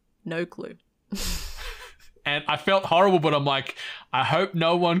Weta. No clue. And I felt horrible, but I'm like, I hope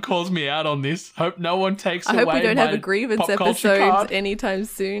no one calls me out on this. Hope no one takes away my I hope we don't have a grievance episode anytime anytime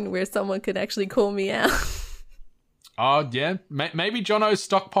soon where someone could actually call me out. Oh, yeah. Maybe Jono's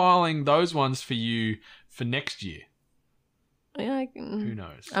stockpiling those ones for you for next year. Yeah, who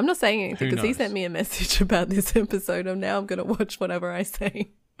knows? I'm not saying anything because he sent me a message about this episode. Now I'm going to watch whatever I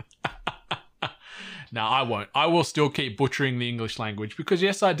say. No, I won't. I will still keep butchering the English language because,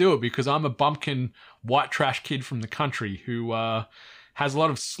 yes, I do it because I'm a bumpkin white trash kid from the country who has a lot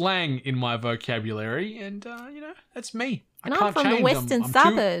of slang in my vocabulary, and that's me. And I'm from the western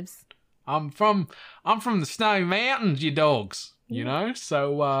suburbs. I'm from the Snowy Mountains, you dogs.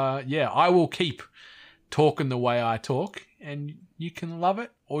 So I will keep talking the way I talk, and you can love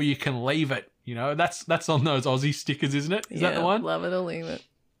it or you can leave it. That's on those Aussie stickers, isn't it? Is that the one? Love it or leave it.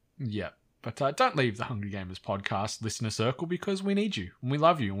 Yeah. But don't leave the Hungry Gamers podcast listener circle because we need you and we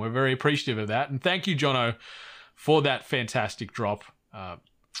love you and we're very appreciative of that. And thank you, Jono, for that fantastic drop.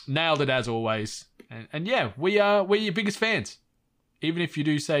 Nailed it as always. And yeah, we're your biggest fans, even if you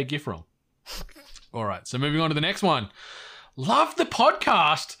do say GIF wrong. All right, so moving on to the next one. Love the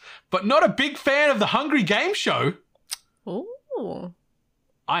podcast, but not a big fan of the Hungry Game Show. Ooh.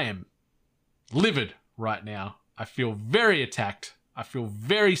 I am livid right now. I feel very attacked. I feel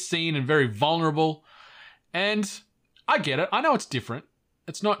very seen and very vulnerable. And I get it. I know it's different.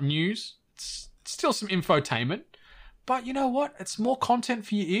 It's not news. It's still some infotainment. But you know what? It's more content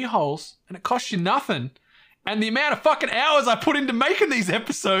for your ear holes and it costs you nothing. And the amount of fucking hours I put into making these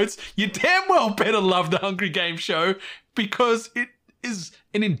episodes, you damn well better love the Hungry Game Show because it is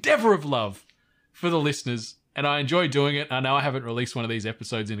an endeavor of love for the listeners. And I enjoy doing it. I know I haven't released one of these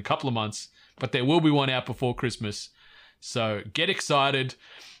episodes in a couple of months, but there will be one out before Christmas. So get excited,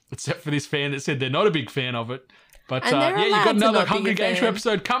 except for this fan that said they're not a big fan of it. But And they're yeah, you've allowed got to another not be Hungry a Game Show fan.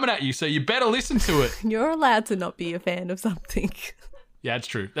 episode coming at you, so you better listen to it. You're allowed to not be a fan of something. Yeah, it's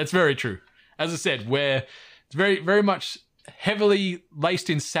true. That's very true. As I said, it's very, very much heavily laced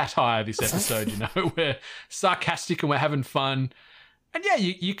in satire, this episode, you know. We're sarcastic and we're having fun. And yeah,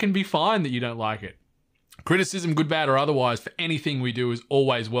 you can be fine that you don't like it. Criticism, good, bad, or otherwise, for anything we do is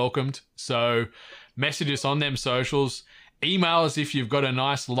always welcomed. So message us on them socials. Email us if you've got a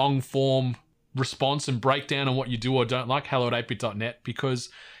nice long-form response and breakdown on what you do or don't like, hello@8bit.net, because,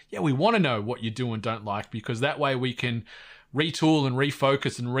 yeah, we want to know what you do and don't like, because that way we can retool and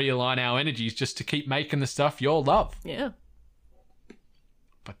refocus and realign our energies just to keep making the stuff you all love. Yeah.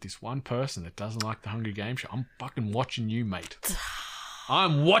 But this one person that doesn't like the Hunger Game Show, I'm fucking watching you, mate.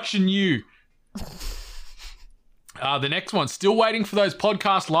 I'm watching you. The next one, still waiting for those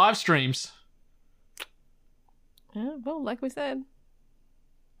podcast live streams. Yeah, well, like we said.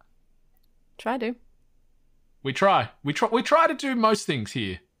 Try to. We try to do most things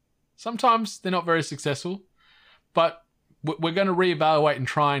here. Sometimes they're not very successful, but we're going to reevaluate and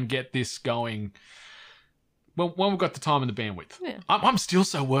try and get this going when we've got the time and the bandwidth. Yeah. I'm still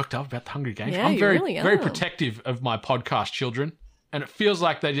so worked up about the Hungry Game Show. Yeah, I'm you very, really are. very protective of my podcast children, and it feels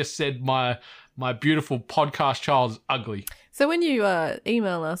like they just said my beautiful podcast child is ugly. So when you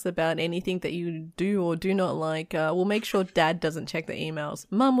email us about anything that you do or do not like, we'll make sure Dad doesn't check the emails.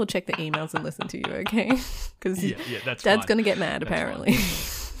 Mum will check the emails and listen to you, okay? Because Yeah, that's Dad's fine. going to get mad, apparently.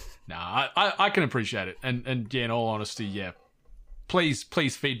 Nah, I can appreciate it. And yeah, in all honesty, yeah. Please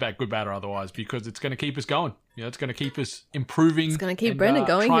feedback, good, bad, or otherwise, because it's going to keep us going. You know, it's going to keep us improving. It's going to keep and, Brendan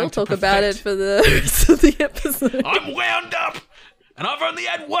going. trying He'll to talk about it perfect. for the rest of the episode. I'm wound up, and I've only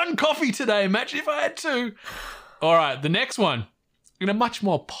had one coffee today. Imagine if I had two. All right, the next one, in a much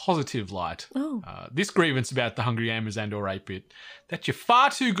more positive light. Oh. This grievance about the Hungry Gamers and or 8-Bit, that you're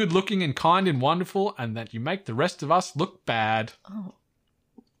far too good looking and kind and wonderful, and that you make the rest of us look bad. Oh.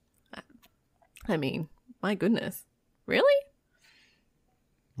 I mean, my goodness. Really?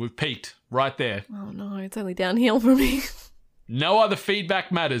 We've peaked right there. Oh no, it's only downhill for me. No other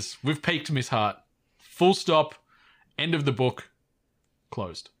feedback matters. We've peaked, Miss Hart. Full stop. End of the book.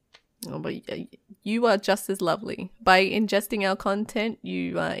 Closed. Oh, but you are just as lovely. By ingesting our content,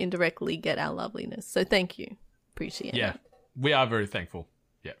 you indirectly get our loveliness. So thank you. Appreciate Yeah, it. we are very thankful.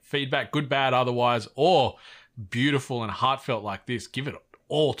 Yeah, feedback, good, bad, otherwise, or beautiful and heartfelt like this, give it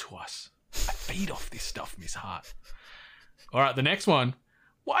all to us. I feed off this stuff, Miss Hart. All right, the next one.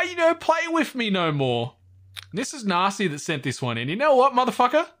 Why you don't play with me no more? This is Narcy that sent this one in. You know what,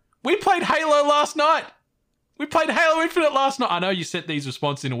 motherfucker? We played Halo last night. We played Halo Infinite last night. I know you sent these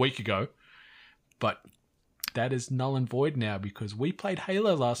responses in a week ago, but that is null and void now because we played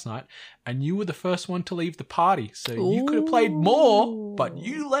Halo last night and you were the first one to leave the party. So you could have played more, but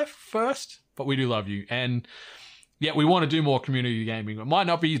you left first. But we do love you. And yeah, we want to do more community gaming. It might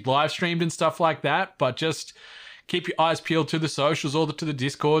not be live streamed and stuff like that, but just keep your eyes peeled to the socials or to the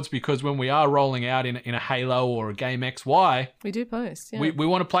Discords, because when we are rolling out in a Halo or a Game XY, We do post, yeah. we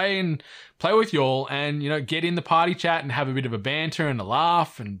want to play with y'all and, you know, get in the party chat and have a bit of a banter and a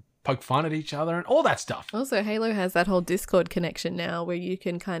laugh and poke fun at each other and all that stuff. Also, Halo has that whole Discord connection now where you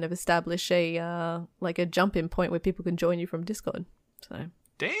can kind of establish a jump-in point where people can join you from Discord. So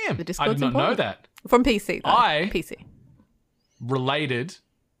Damn, the I Discord's did not know important. that. From PC, though. PC. Related,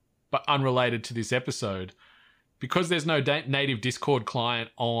 but unrelated to this episode, because there's no native Discord client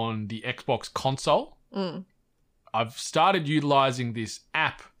on the Xbox console, I've started utilizing this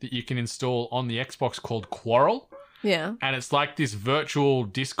app that you can install on the Xbox called Quarrel. Yeah. And it's like this virtual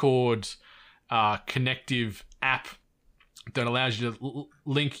Discord connective app that allows you to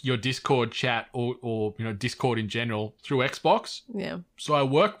link your Discord chat or you know, Discord in general through Xbox. Yeah. So I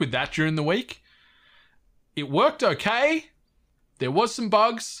worked with that during the week. It worked okay. There was some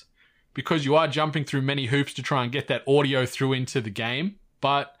bugs because you are jumping through many hoops to try and get that audio through into the game,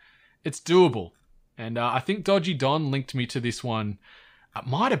 but it's doable. And I think Dodgy Don linked me to this one. It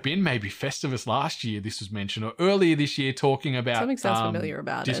might have been maybe Festivus last year this was mentioned, or earlier this year talking about Something sounds familiar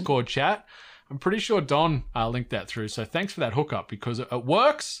about it. Discord chat. I'm pretty sure Don linked that through. So thanks for that hookup because it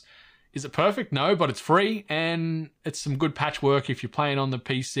works. Is it perfect? No, but it's free and it's some good patchwork. If you're playing on the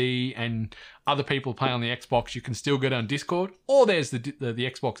PC and other people play on the Xbox, you can still get on Discord. Or there's the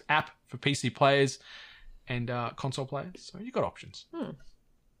Xbox app for PC players and console players. So you got options.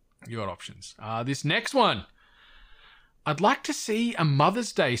 You got options. This next one. I'd like to see a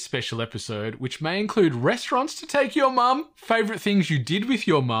Mother's Day special episode, which may include restaurants to take your mum, favourite things you did with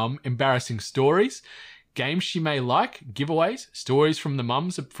your mum, embarrassing stories, games she may like, giveaways, stories from the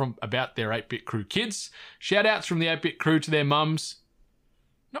mums about their 8-Bit Crew kids, shout-outs from the 8-Bit Crew to their mums.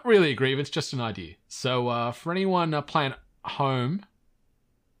 not really a grievance, just an idea. So for anyone playing at home,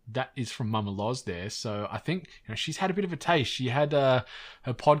 that is from Mama Loz there. So I think she's had a bit of a taste. She had her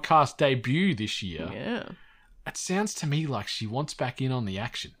podcast debut this year. Yeah. It sounds to me like she wants back in on the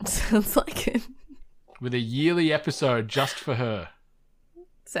action. Sounds like it. With a yearly episode just for her.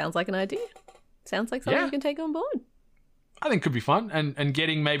 Sounds like an idea. Sounds like something you can take on board. I think could be fun. And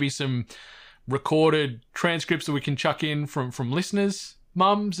getting maybe some recorded transcripts that we can chuck in from listeners,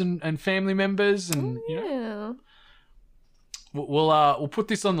 mums and family members. And we'll put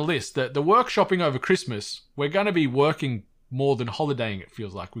this on the list. The workshopping over Christmas, we're going to be working more than holidaying, it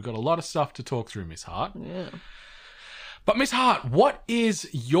feels like. We've got a lot of stuff to talk through, Miss Hart. Yeah. But Miss Hart, what is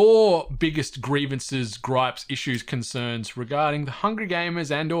your biggest grievances, gripes, issues, concerns regarding the Hungry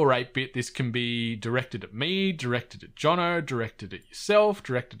Gamers and or 8-Bit? This can be directed at me, directed at Jono, directed at yourself,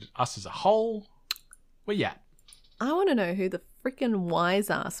 directed at us as a whole. Where you at? I want to know who the freaking wise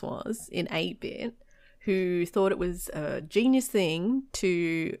ass was in 8-Bit who thought it was a genius thing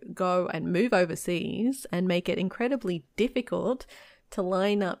to go and move overseas and make it incredibly difficult to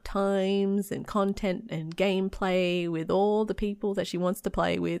line up times and content and gameplay with all the people that she wants to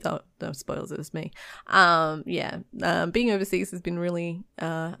play with. Oh, no spoilers, it was me. Being overseas has been really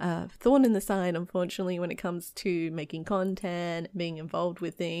a thorn in the side, unfortunately, when it comes to making content, being involved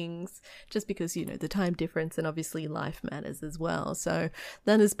with things, just because, the time difference and obviously life matters as well. So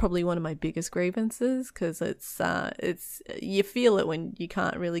that is probably one of my biggest grievances, because it's you feel it when you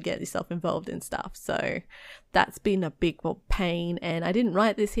can't really get yourself involved in stuff. So that's been a big pain, and I didn't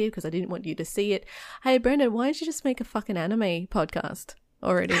write this here because I didn't want you to see it. Hey, Brendan, why don't you just make a fucking anime podcast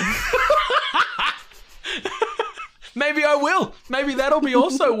already? Maybe I will. Maybe that'll be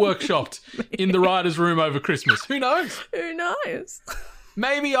also workshopped in the writer's room over Christmas. Who knows? Who knows?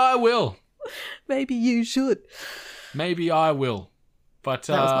 Maybe I will. Maybe you should. Maybe I will. But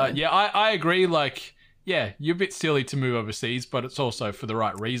I agree. Like, yeah, you're a bit silly to move overseas, but it's also for the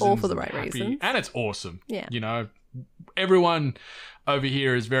right reasons. All for the right reasons. And it's awesome. Yeah. Everyone over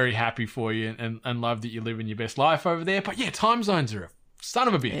here is very happy for you and love that you're living your best life over there. But yeah, time zones are a son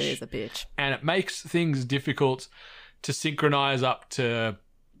of a bitch. It is a bitch. And it makes things difficult to synchronize up to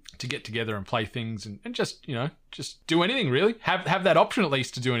get together and play things and just do anything really. Have that option at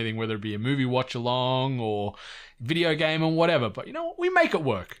least to do anything, whether it be a movie watch along or video game or whatever. But we make it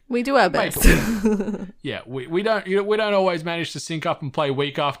work. We do our best. Yeah, we don't always manage to sync up and play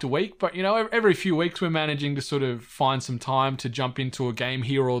week after week, but every few weeks we're managing to sort of find some time to jump into a game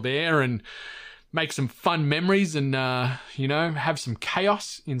here or there and make some fun memories and have some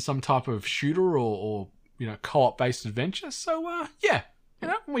chaos in some type of shooter or co-op based adventure. So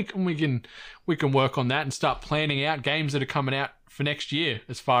we can work on that and start planning out games that are coming out for next year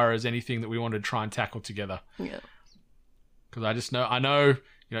as far as anything that we want to try and tackle together. Yeah. Because I know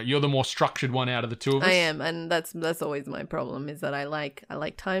you're the more structured one out of the two of us. I am, and that's always my problem, is that I like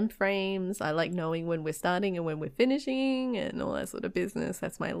time frames. I like knowing when we're starting and when we're finishing and all that sort of business.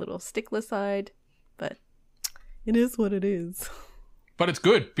 That's my little stickler side, but it is what it is. But it's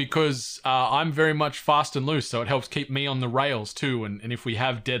good because I'm very much fast and loose, so it helps keep me on the rails too. And if we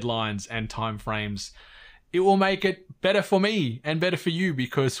have deadlines and time frames, it will make it better for me and better for you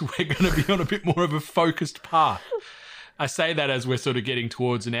because we're going to be on a bit more of a focused path. I say that as we're sort of getting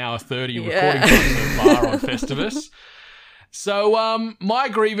towards an hour 30 recording so far on Festivus. So my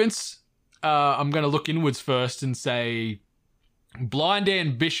grievance, I'm going to look inwards first and say blind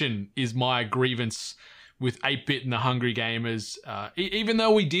ambition is my grievance with 8-Bit and the Hungry Gamers. Even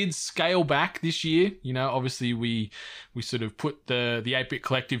though we did scale back this year, obviously we sort of put the 8-Bit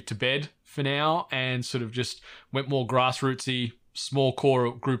collective to bed for now and sort of just went more grassrootsy, small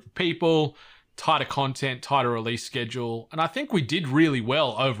core group of people, tighter content, tighter release schedule. And I think we did really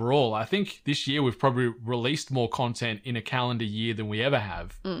well overall. I think this year we've probably released more content in a calendar year than we ever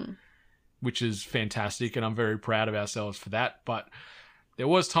have, which is fantastic. And I'm very proud of ourselves for that. But there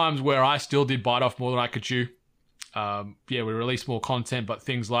was times where I still did bite off more than I could chew. We released more content, but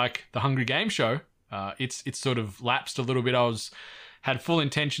things like the Hungry Game Show, it's sort of lapsed a little bit. Had full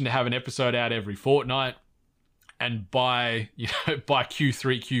intention to have an episode out every fortnight. And by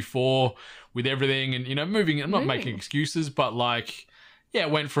Q3, Q4, with everything and, moving, I'm not making excuses, but it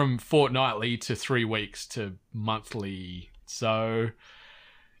went from fortnightly to 3 weeks to monthly. So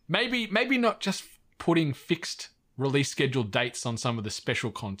maybe not just putting fixed release scheduled dates on some of the special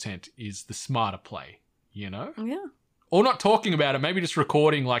content is the smarter play, Yeah. Or not talking about it, maybe just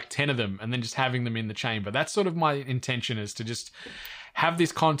recording 10 of them and then just having them in the chamber. That's sort of my intention, is to just have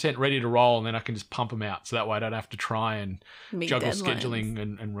this content ready to roll and then I can just pump them out. So that way I don't have to try and juggle scheduling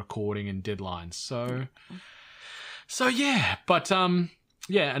and recording and deadlines. So yeah, but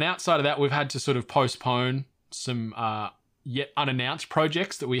and outside of that, we've had to sort of postpone some yet unannounced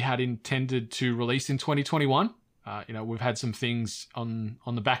projects that we had intended to release in 2021. We've had some things on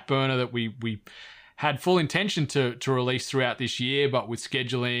the back burner that we had full intention to release throughout this year, but with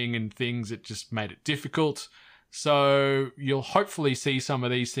scheduling and things, it just made it difficult. So you'll hopefully see some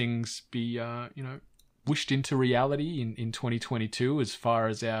of these things be, wished into reality in 2022 as far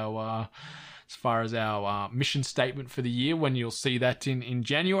as our mission statement for the year, when you'll see that in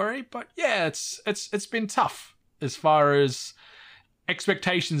January. But yeah, it's been tough as far as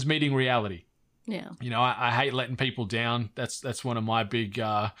expectations meeting reality. Yeah. I hate letting people down. That's one of my big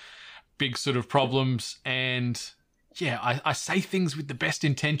sort of problems. And yeah, I say things with the best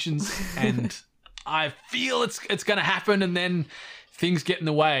intentions and I feel it's going to happen, and then things get in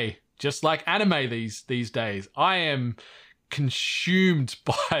the way. Just like anime these days. I am consumed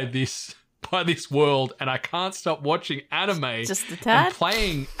by this world, and I can't stop watching anime just a tad. And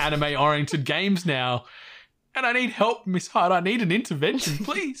playing anime-oriented games now. And I need help, Miss Hart. I need an intervention,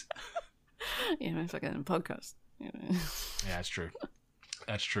 please. It's like a podcast. Yeah, that's true.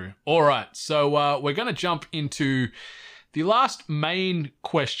 That's true. All right, so we're going to jump into the last main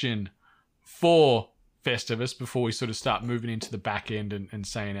question for Festivus before we sort of start moving into the back end and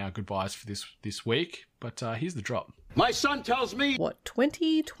saying our goodbyes for this week. But here's the drop. My son tells me what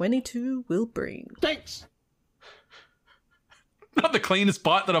 2022 will bring. Stinks. Not the cleanest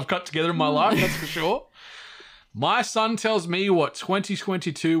bite that I've cut together in my life, that's for sure. My son tells me what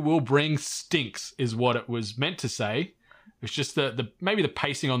 2022 will bring stinks is what it was meant to say. It's just maybe the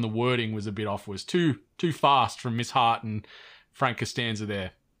pacing on the wording was a bit off. Was too fast from Miss Hart and Frank Costanza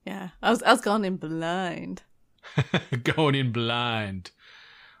there. Yeah, I was going in blind. Going in blind.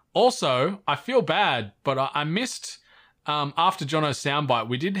 Also, I feel bad, but I missed, after Jono's soundbite,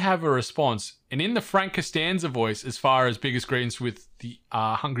 we did have a response. And in the Frank Costanza voice, as far as biggest grievance with the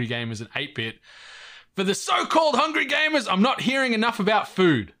Hungry Gamers and 8-Bit, for the so-called Hungry Gamers, I'm not hearing enough about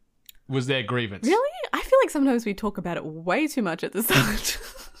food, was their grievance. Really? I feel like sometimes we talk about it way too much at the start.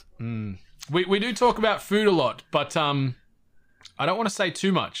 We do talk about food a lot, but I don't want to say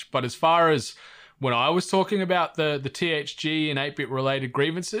too much. But as far as when I was talking about the THG and 8-Bit related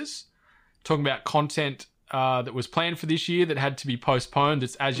grievances, talking about content that was planned for this year that had to be postponed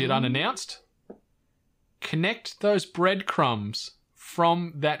that's as yet unannounced, connect those breadcrumbs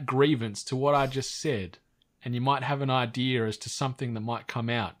from that grievance to what I just said, and you might have an idea as to something that might come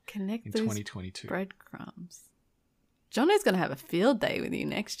out in 2022. Breadcrumbs. Jono's going to have a field day with you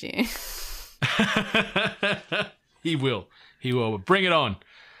next year. He will. Bring it on.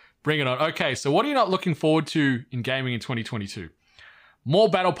 Okay, so what are you not looking forward to in gaming in 2022? More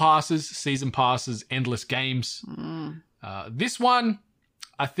battle passes, season passes, endless games. This one,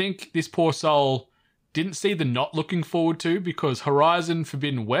 I think this poor soul didn't see the not looking forward to, because Horizon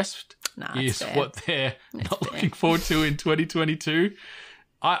Forbidden West is what they're not looking forward to in 2022.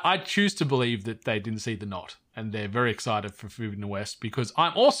 I choose to believe that they didn't see the not, and they're very excited for Forbidden West, because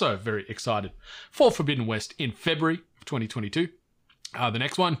I'm also very excited for Forbidden West in February of 2022. The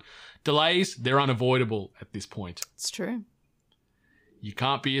next one, delays, they're unavoidable at this point. It's true. You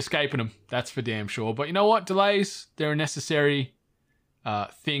can't be escaping them, that's for damn sure. But you know what? Delays, they're a necessary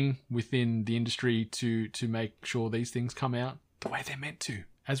thing within the industry to make sure these things come out the way they're meant to.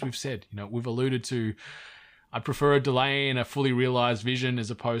 As we've said, we've alluded to, I prefer a delay in a fully realized vision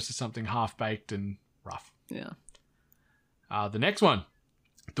as opposed to something half-baked and rough. Yeah. The next one.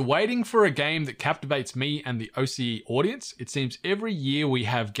 The waiting for a game that captivates me and the OCE audience. It seems every year we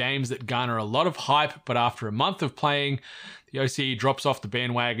have games that garner a lot of hype, but after a month of playing, the OCE drops off the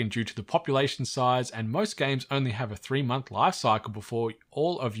bandwagon due to the population size, and most games only have a 3-month life cycle before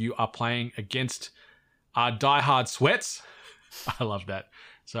all of you are playing against our diehard sweats. I love that.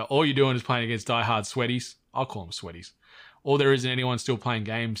 So all you're doing is playing against diehard sweaties. I'll call them sweaties. Or there isn't anyone still playing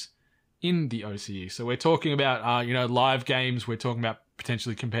games in the OCE. So we're talking about, live games. We're talking about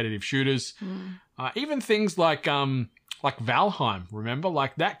potentially competitive shooters. Even things like Valheim, remember?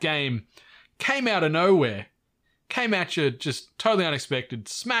 Like that game came out of nowhere, came at you just totally unexpected,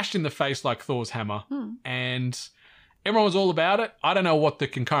 smashed in the face like Thor's hammer, and everyone was all about it. I don't know what the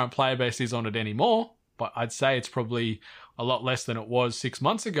concurrent player base is on it anymore, but I'd say it's probably a lot less than it was 6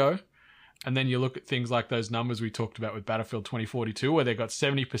 months ago. And then you look at things like those numbers we talked about with Battlefield 2042, where they got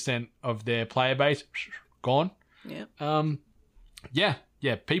 70% of their player base gone. Yeah.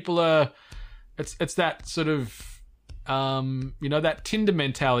 Yeah. People are. It's that sort of, that Tinder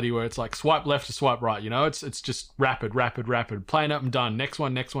mentality where it's like swipe left to swipe right. It's just rapid, playing up and done. Next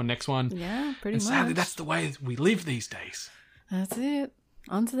one. Yeah, pretty much. Sadly, that's the way we live these days. That's it.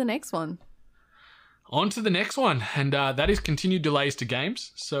 On to the next one. On to the next one, and that is continued delays to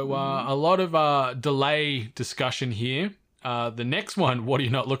games. So a lot of delay discussion here. The next one, what are you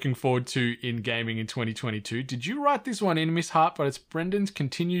not looking forward to in gaming in 2022? Did you write this one in, Miss Hart? But it's Brendan's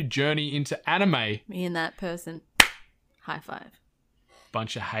continued journey into anime. Me and that person. High five.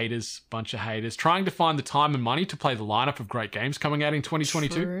 Bunch of haters. Trying to find the time and money to play the lineup of great games coming out in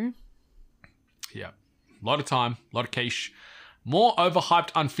 2022. True. Yeah. A lot of time, a lot of quiche. More overhyped,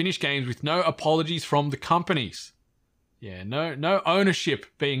 unfinished games with no apologies from the companies. Yeah, no ownership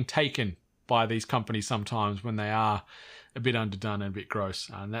being taken by these companies sometimes when they are a bit underdone and a bit gross.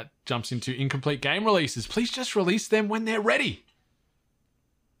 And that jumps into incomplete game releases. Please just release them when they're ready.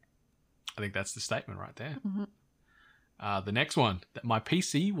 I think that's the statement right there. Mm-hmm. The next one, that my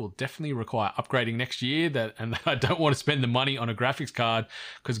PC will definitely require upgrading next year, and that I don't want to spend the money on a graphics card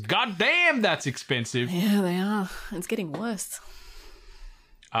because goddamn, that's expensive. Yeah, they are. It's getting worse.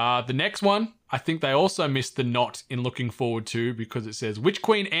 The next one, I think they also missed the not in looking forward to because it says Witch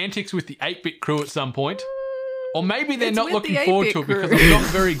Queen antics with the 8-bit crew at some point. Or maybe they're not looking forward to it because I'm not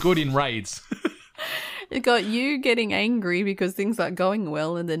very good in raids. It got you getting angry because things aren't going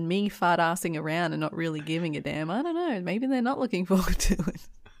well, and then me fart-assing around and not really giving a damn. I don't know. Maybe they're not looking forward to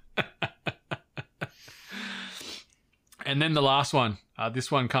it. And then the last one.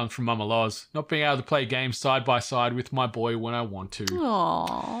 This one comes from Mama Loz. Not being able to play games side by side with my boy when I want to.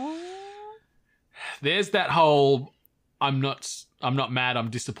 Aww. There's that whole I'm not mad, I'm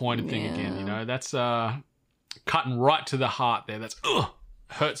disappointed thing again. You know, that's cutting right to the heart there. That's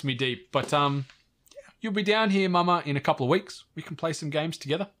hurts me deep. But you'll be down here, Mama, in a couple of weeks. We can play some games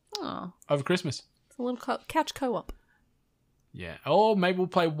together over Christmas. It's a little couch co-op. Yeah. Or maybe we'll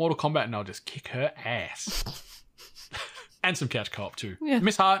play Mortal Kombat and I'll just kick her ass. And some couch co-op too. Yeah.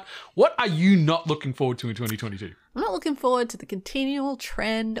 Miss Hart, what are you not looking forward to in 2022? I'm not looking forward to the continual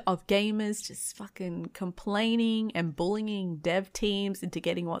trend of gamers just fucking complaining and bullying dev teams into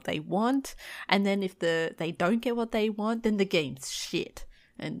getting what they want. And then if they don't get what they want, then the game's shit.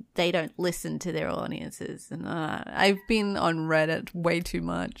 And they don't listen to their audiences. And I've been on Reddit way too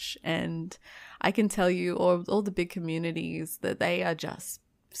much. And I can tell you all the big communities that they are just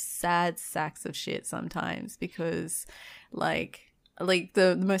sad sacks of shit sometimes because like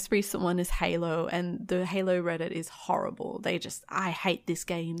the most recent one is Halo, and the Halo Reddit is horrible. I hate this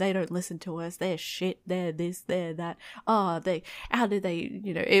game. They don't listen to us. They're shit. They're this, they're that. How did they,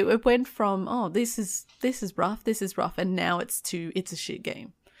 it went from, this is rough. And now it's a shit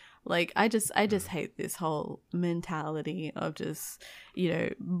game. Like, I just hate this whole mentality of just,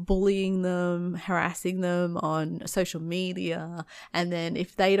 bullying them, harassing them on social media. And then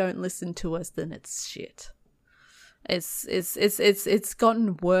if they don't listen to us, then it's shit. It's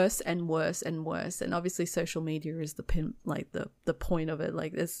gotten worse and worse and worse. And obviously social media is the point of it.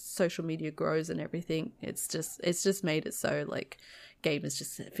 Like, as social media grows and everything, it's just made it so like gamers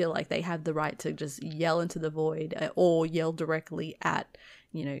just feel like they have the right to just yell into the void or yell directly at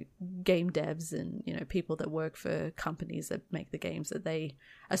game devs and people that work for companies that make the games that they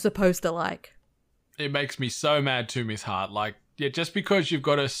are supposed to like. It makes me so mad too, Miss Hart. Like, yeah, just because you've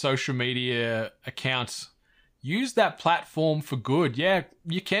got a social media account, use that platform for good. Yeah,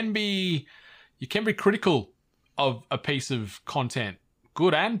 you can be critical of a piece of content,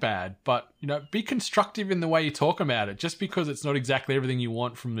 good and bad, but be constructive in the way you talk about it. Just because it's not exactly everything you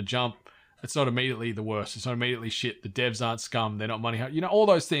want from the jump, it's not immediately the worst. It's not immediately shit. The devs aren't scum. They're not money. All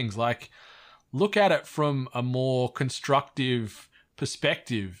those things. Like, look at it from a more constructive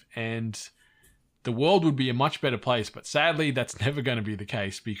perspective, and the world would be a much better place. But sadly, that's never going to be the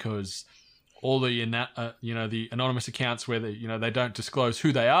case because all the the anonymous accounts where they don't disclose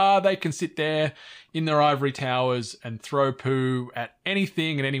who they are, they can sit there in their ivory towers and throw poo at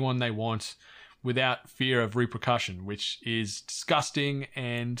anything and anyone they want without fear of repercussion, which is disgusting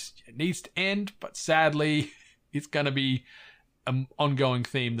and it needs to end. But sadly, it's going to be an ongoing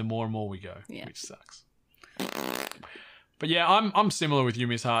theme the more and more we go, which sucks. But yeah, I'm similar with you,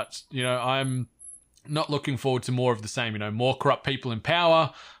 Miss Hart. I'm not looking forward to more of the same. More corrupt people in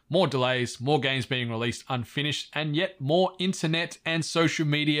power, more delays, more games being released unfinished, and yet more internet and social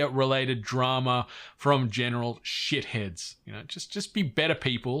media related drama from general shitheads. Just be better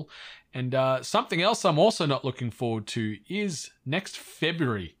people. And something else I'm also not looking forward to is next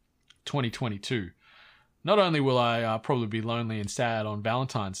February 2022. Not only will I probably be lonely and sad on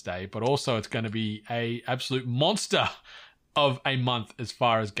Valentine's Day, but also it's going to be a absolute monster of a month as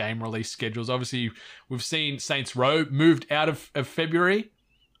far as game release schedules. Obviously, we've seen Saints Row moved out of February,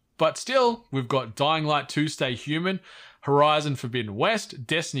 but still, we've got Dying Light 2 Stay Human. Horizon Forbidden West,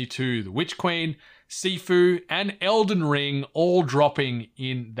 Destiny 2, The Witch Queen, Sifu, and Elden Ring all dropping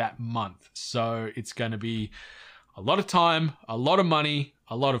in that month. So it's going to be a lot of time, a lot of money,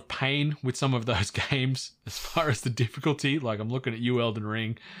 a lot of pain with some of those games as far as the difficulty. Like, I'm looking at you, Elden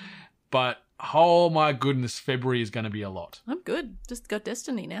Ring. But, oh my goodness, February is going to be a lot. I'm good. Just got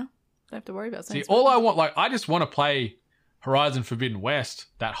Destiny now. Don't have to worry about See, all I want, like, I just want to play Horizon Forbidden West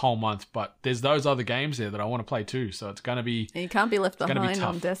that whole month, but there's those other games there that I want to play too, so it's going to be... You can't be left behind tough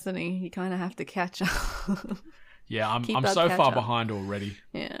on Destiny. You kind of have to catch up. Yeah, I'm Keep so up, far catch up. behind already.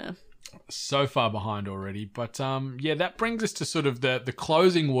 Yeah. So far behind already. But yeah, that brings us to sort of the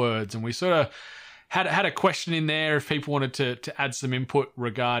closing words, and we sort of had a question in there if people wanted to add some input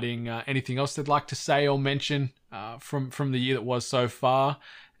regarding anything else they'd like to say or mention from the year that was so far.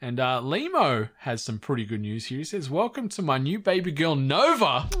 And Limo has some pretty good news here. He says, "Welcome to my new baby girl,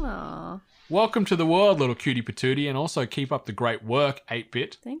 Nova. Aww. Welcome to the world, little cutie patootie, and also keep up the great work,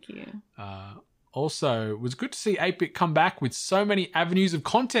 8-Bit. Thank you. Also, it was good to see 8-Bit come back with so many avenues of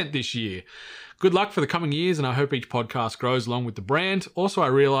content this year. Good luck for the coming years, and I hope each podcast grows along with the brand. Also, I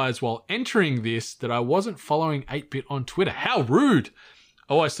realised while entering this that I wasn't following 8-Bit on Twitter. How rude!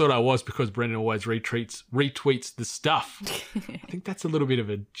 I always thought I was because Brendan always retweets the stuff. I think that's a little bit of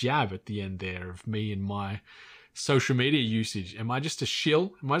a jab at the end there of me and my social media usage. Am I just a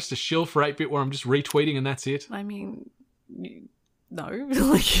shill? Am I just a shill for 8-Bit where I'm just retweeting and that's it? I mean, no.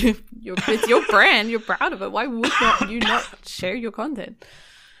 Like, it's your brand. You're proud of it. Why would you not share your content?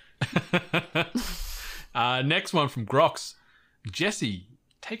 Next one from Grox. Jesse,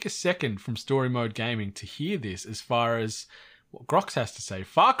 take a second from Story Mode Gaming to hear this as far as what Grox has to say.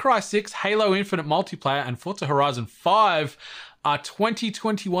 Far Cry 6, Halo Infinite Multiplayer, and Forza Horizon 5 are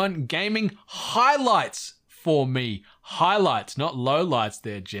 2021 gaming highlights for me. Highlights, not lowlights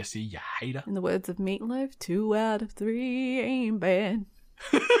there, Jesse, you hater. In the words of Meatloaf, 2 out of 3 ain't bad.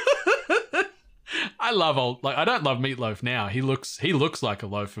 I don't love Meatloaf now. He looks like a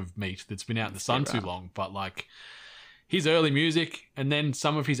loaf of meat that's been out in the sun too long, but like his early music and then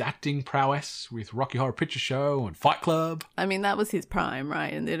some of his acting prowess with Rocky Horror Picture Show and Fight Club. I mean, that was his prime,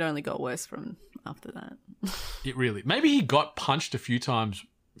 right? And it only got worse from after that. It really... Maybe he got punched a few times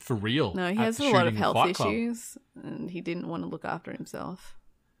for real. No, he has a lot of health issues and he didn't want to look after himself.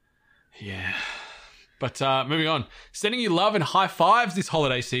 Yeah. But moving on. Sending you love and high fives this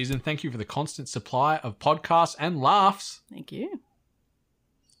holiday season. Thank you for the constant supply of podcasts and laughs. Thank you.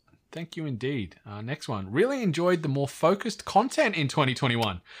 Thank you indeed. Next one. Really enjoyed the more focused content in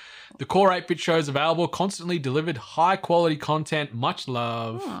 2021. The core 8-Bit shows available, constantly delivered high quality content. Much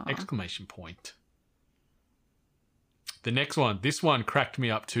love! Exclamation point. The next one. This one cracked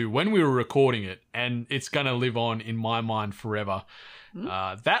me up too when we were recording it, and it's going to live on in my mind forever.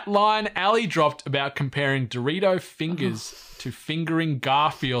 That line Ali dropped about comparing Dorito fingers to fingering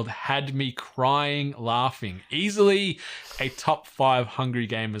Garfield had me crying laughing. Easily a top 5 Hungry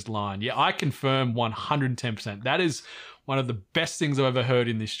Gamers line. Yeah, I confirm 110%. That is one of the best things I've ever heard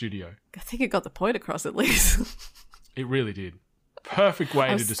in this studio. I think it got the point across at least. It really did. Perfect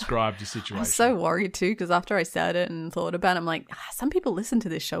way to describe the situation. I'm so worried too because after I said it and thought about it, I'm like, some people listen to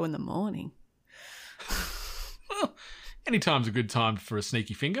this show in the morning. Well, anytime's a good time for a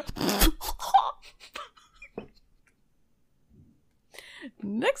sneaky finger.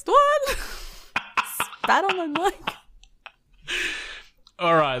 Next one. Spat on my mic.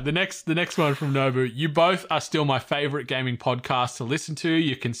 All right, the next one from Nobu. You both are still my favorite gaming podcast to listen to.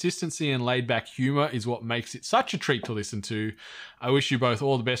 Your consistency and laid-back humor is what makes it such a treat to listen to. I wish you both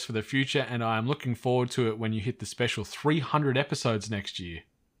all the best for the future, and I am looking forward to it when you hit the special 300 episodes next year.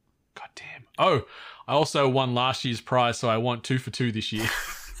 God damn. Oh, I also won last year's prize, so I want 2 for 2 this year.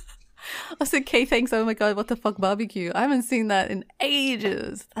 I said, Kay, thanks. Oh my God, what the fuck barbecue? I haven't seen that in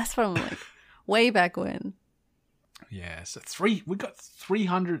ages. That's from like way back when. Yeah, so we got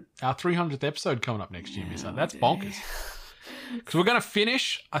 300, our 300th episode coming up next year, Miss. That's bonkers. Because we're going to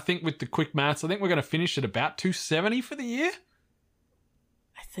finish, I think with the quick maths, I think we're going to finish at about 270 for the year.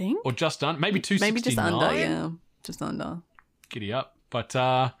 I think. Or just under, maybe 269. Maybe just under, yeah. Just under. Giddy up. But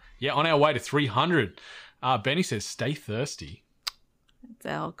yeah, on our way to 300. Benny says, stay thirsty. It's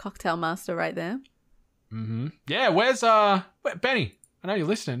our cocktail master right there. Mm-hmm. Yeah, where's Benny? I know you're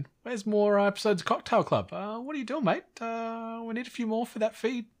listening. Where's more episodes of Cocktail Club? What are you doing, mate? We need a few more for that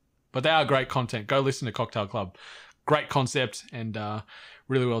feed. But they are great content. Go listen to Cocktail Club. Great concept and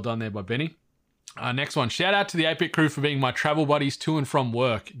really well done there by Benny. Next one. Shout out to the 8-Bit crew for being my travel buddies to and from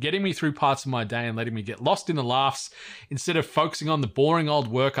work, getting me through parts of my day and letting me get lost in the laughs instead of focusing on the boring old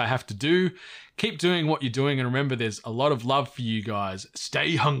work I have to do. Keep doing what you're doing, and remember, there's a lot of love for you guys.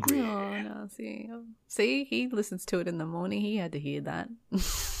 Stay hungry. Oh, no, see, he listens to it in the morning. He had to hear that.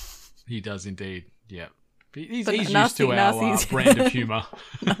 He does indeed. Yeah. He's But used to our brand of humour.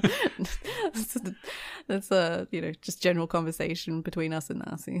 That's a just general conversation between us and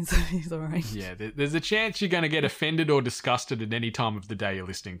Narcy, so he's all right. Yeah, there's a chance you're going to get offended or disgusted at any time of the day you're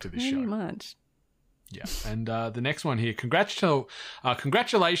listening to this show. Pretty much. Yeah, and the next one here.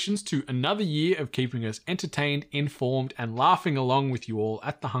 Congratulations to another year of keeping us entertained, informed, and laughing along with you all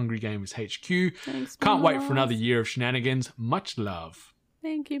at the Hungry Gamers HQ. Thanks, Can't Mama wait for Lars. another year of shenanigans. Much love.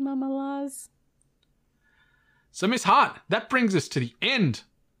 Thank you, Mama Lars. So, Miss Hart, that brings us to the end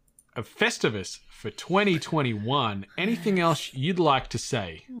of Festivus for 2021. Anything else you'd like to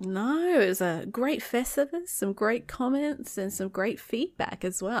say? No, it was a great Festivus, some great comments, and some great feedback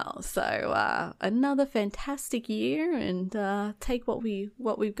as well. So another fantastic year, and take what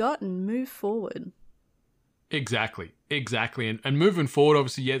we've got and move forward. Exactly. And moving forward,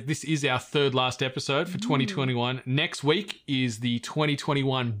 obviously, yeah, this is our third last episode for 2021. Next week is the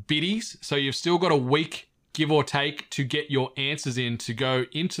 2021 biddies. So you've still got a week, give or take, to get your answers in to go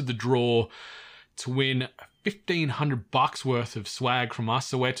into the draw to win $1,500 worth of swag from us.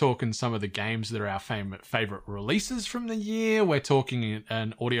 So we're talking some of the games that are our favorite releases from the year. We're talking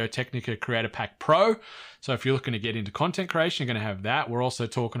an Audio-Technica Creator Pack Pro. So if you're looking to get into content creation, you're going to have that. We're also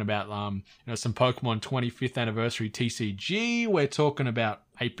talking about some Pokemon 25th anniversary TCG. We're talking about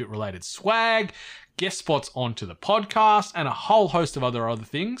 8-bit related swag, guest spots onto the podcast, and a whole host of other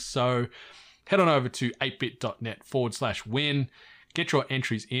things. So head on over to 8bit.net/win. Get your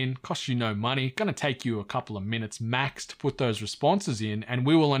entries in. Costs you no money. Going to take you a couple of minutes max to put those responses in, and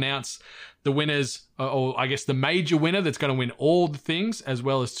we will announce the winners, or I guess the major winner that's going to win all the things, as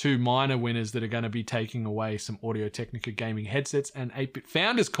well as two minor winners that are going to be taking away some Audio-Technica gaming headsets and 8-bit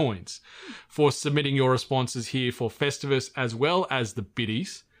Founders coins for submitting your responses here for Festivus, as well as the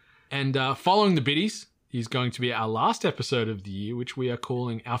biddies. And following the biddies is going to be our last episode of the year, which we are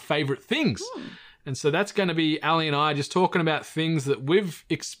calling Our Favorite Things. And so that's going to be Ali and I just talking about things that we've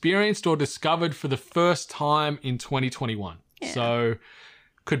experienced or discovered for the first time in 2021. Yeah. So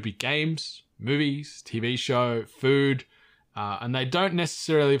could be games, movies, TV show, food, and they don't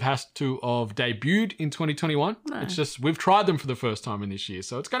necessarily have to have debuted in 2021. No. It's just we've tried them for the first time in this year.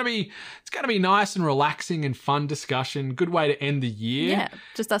 So it's going to be nice and relaxing and fun discussion. Good way to end the year. Yeah,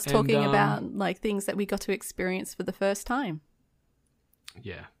 just us talking about like things that we got to experience for the first time.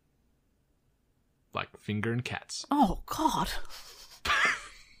 Yeah. Like finger and cats. Oh, God.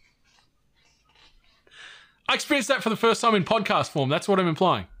 I experienced that for the first time in podcast form. That's what I'm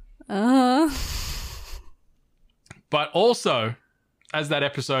implying. But also, as that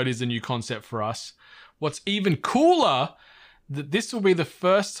episode is a new concept for us, what's even cooler, that this will be the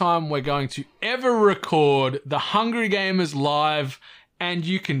first time we're going to ever record the Hungry Gamers live, and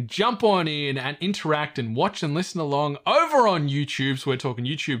you can jump on in and interact and watch and listen along over on YouTube. So we're talking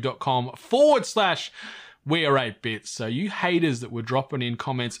youtube.com/we-are8bits. So you haters that were dropping in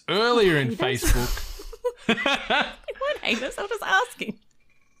comments earlier in Facebook. You weren't haters, I was just asking.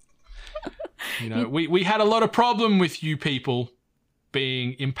 We had a lot of problem with you people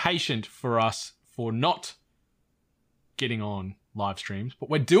being impatient for us for not getting on live streams, but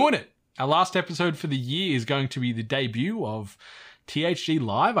we're doing it. Our last episode for the year is going to be the debut of THG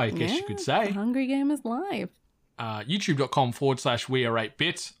Live, I guess you could say. Hungry Gamers Live.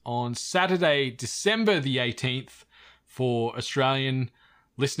 youtube.com/we-are8bit on Saturday, December the 18th for Australian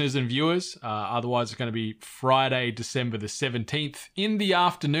listeners and viewers. Otherwise, it's going to be Friday, December the 17th in the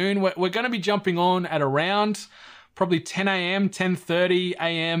afternoon. We're going to be jumping on at around probably 10 a.m., 10:30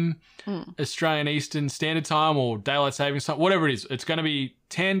 a.m. Australian Eastern Standard Time or Daylight Savings Time, whatever it is. It's going to be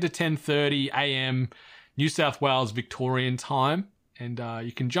 10 to 10:30 a.m. New South Wales Victorian time. And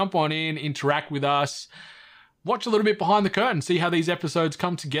you can jump on in, interact with us, watch a little bit behind the curtain, see how these episodes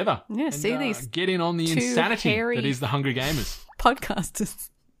come together. Yeah, and, see these get in on the insanity that is the Hungry Gamers. Podcasters.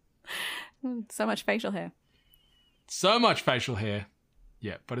 So much facial hair. So much facial hair.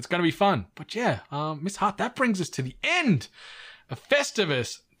 Yeah, but it's going to be fun. But yeah, Miss Hart, that brings us to the end of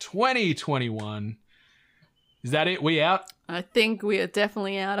Festivus 2021. Is that it? We out? I think we are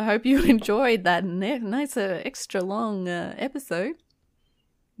definitely out. I hope you enjoyed that nice extra long episode.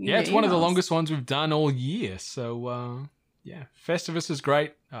 Yeah, it's one of the longest ones we've done all year. So, yeah, Festivus is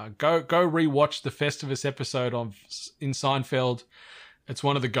great. Go rewatch the Festivus episode in Seinfeld It's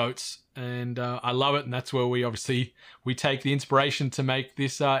one of the GOATs, and I love it, and that's where we take the inspiration to make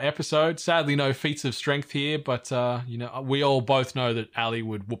this episode. Sadly, no feats of strength here, but we all both know that Ali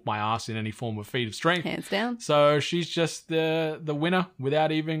would whoop my ass in any form of feat of strength. Hands down. So she's just the winner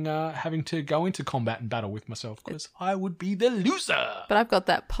without even having to go into combat and battle with myself, because I would be the loser. But I've got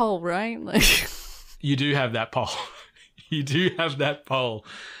that pole, right? Like, you do have that pole. You do have that pole.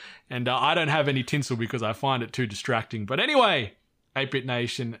 And I don't have any tinsel because I find it too distracting. But anyway, 8-Bit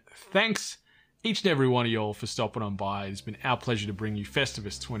Nation, thanks each and every one of y'all for stopping on by. It's been our pleasure to bring you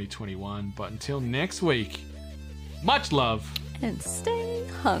Festivus 2021. But until next week, much love. and stay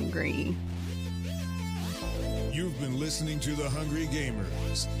hungry. You've been listening to The Hungry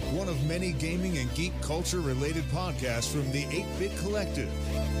Gamers, one of many gaming and geek culture related podcasts from the 8-Bit Collective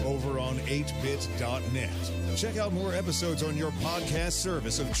over on 8bit.net. Check out more episodes on your podcast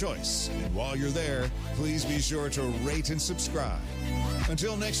service of choice. And while you're there, please be sure to rate and subscribe.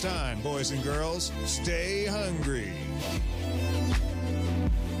 Until next time, boys and girls, stay hungry.